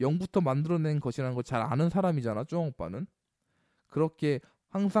애니메이션이든 0부터 만들어낸 것이라는 걸 잘 아는 사람이잖아, 쫑 오빠는. 그렇게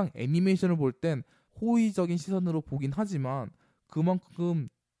항상 애니메이션을 볼 땐 호의적인 시선으로 보긴 하지만 그만큼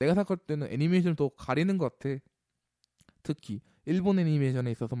내가 생각할 때는 애니메이션을 더 가리는 것 같아. 특히 일본 애니메이션에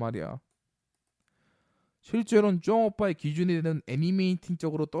있어서 말이야. 실제로는 쫑 오빠의 기준이 되는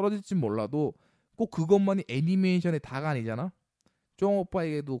애니메이팅적으로 떨어질진 몰라도 꼭 그것만이 애니메이션의 다가 아니잖아. 쫑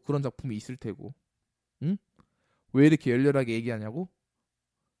오빠에게도 그런 작품이 있을 테고. 응? 왜 이렇게 열렬하게 얘기하냐고?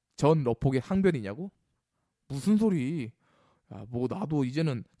 전 러폭의 항변이냐고? 무슨 소리? 야, 뭐 나도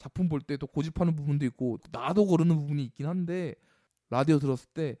이제는 작품 볼 때 또 고집하는 부분도 있고 나도 그러는 부분이 있긴 한데 라디오 들었을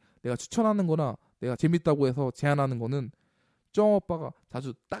때 내가 추천하는 거나 내가 재밌다고 해서 제안하는 거는 쫑 오빠가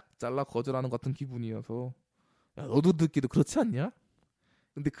자주 딱 잘라 거절하는 것 같은 기분이어서. 야, 너도 듣기도 그렇지 않냐?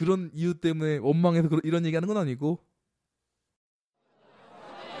 근데 그런 이유 때문에 원망해서 이런 얘기하는 건 아니고.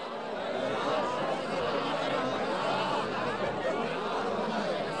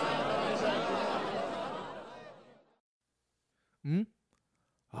 응?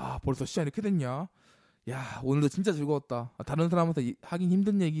 아, 벌써 시간이 이렇게 됐냐? 야, 오늘도 진짜 즐거웠다. 다른 사람한테 하긴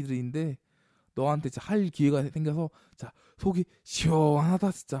힘든 얘기들인데 너한테 진짜 할 기회가 생겨서 자, 속이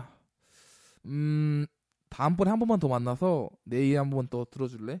시원하다 진짜. 다음번에 한 번만 더 만나서 내 얘기 한 번 더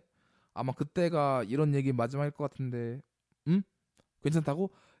들어줄래? 아마 그때가 이런 얘기 마지막일 것 같은데. 응?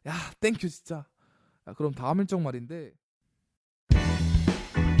 괜찮다고? 야, 땡큐 진짜. 야, 그럼 다음 일정 말인데.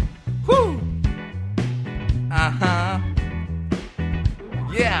 후! 아하.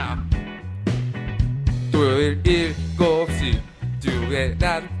 예! 토요일 7시 주에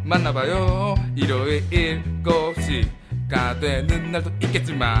날 만나봐요. 일요일 7시가 되는 날도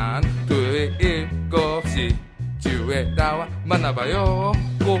있겠지만 토요일 7시 주에 나와 만나봐요.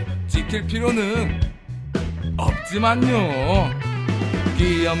 꼭 지킬 필요는 없지만요.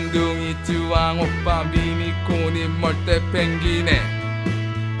 귀염둥이 쭈왕오빠 미미코니 멀대펭귄의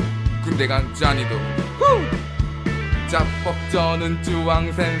군대 간 짠이도 짭뻑저는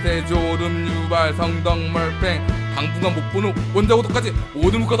쭈왕센세 졸음 유발 성덕멀팽 당분간 못보는 원자고도까지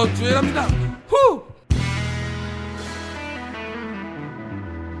모두 묶어서 쭈애랍니다. 후!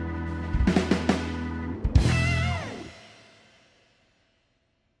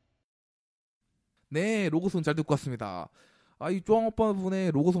 네, 로고송 잘 듣고 왔습니다. 이 쫑오빠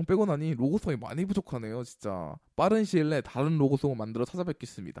분의 로고송 빼고 나니 로고송이 많이 부족하네요. 진짜 빠른 시일 내에 다른 로고송을 만들어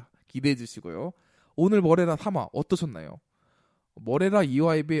찾아뵙겠습니다. 기대해 주시고요. 오늘 머레라 3화 어떠셨나요? 머레라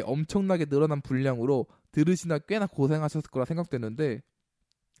 2화에 비해 엄청나게 늘어난 분량으로 들으시나 꽤나 고생하셨을 거라 생각되는데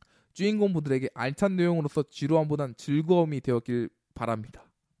주인공분들에게 알찬 내용으로서 지루함보단 즐거움이 되었길 바랍니다.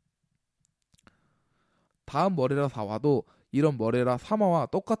 다음 머레라 4화도 이런 머레라 3화와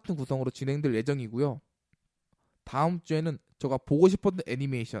똑같은 구성으로 진행될 예정이고요. 다음 주에는 제가 보고 싶었던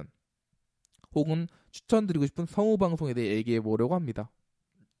애니메이션 혹은 추천드리고 싶은 성우방송에 대해 얘기해 보려고 합니다.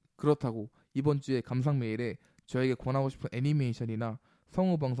 그렇다고 이번 주에 감상 메일에 저에게 권하고 싶은 애니메이션이나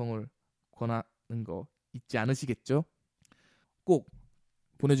성우방송을 권하는 거 잊지 않으시겠죠? 꼭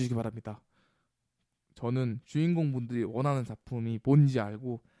보내주시기 바랍니다. 저는 주인공분들이 원하는 작품이 뭔지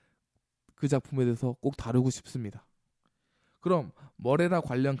알고 그 작품에 대해서 꼭 다루고 싶습니다. 그럼 머레라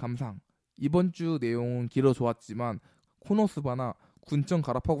관련 감상 이번 주 내용은 길어 좋았지만 코노스바나 군청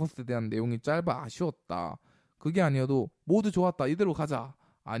가라파고스에 대한 내용이 짧아 아쉬웠다. 그게 아니어도 모두 좋았다 이대로 가자.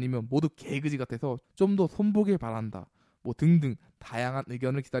 아니면 모두 개그지 같아서 좀 더 손보길 바란다. 뭐 등등 다양한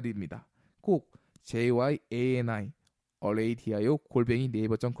의견을 기다립니다. 꼭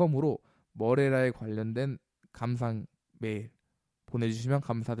jyani@radio@naver.com으로 머레라에 관련된 감상 메일 보내주시면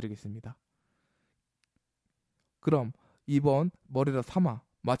감사드리겠습니다. 그럼 이번 머레라 3화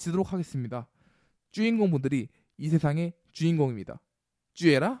마치도록 하겠습니다. 주인공분들이 이 세상의 주인공입니다.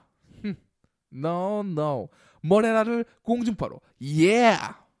 쥐에라? No. 머레라를 공중파로. Yeah!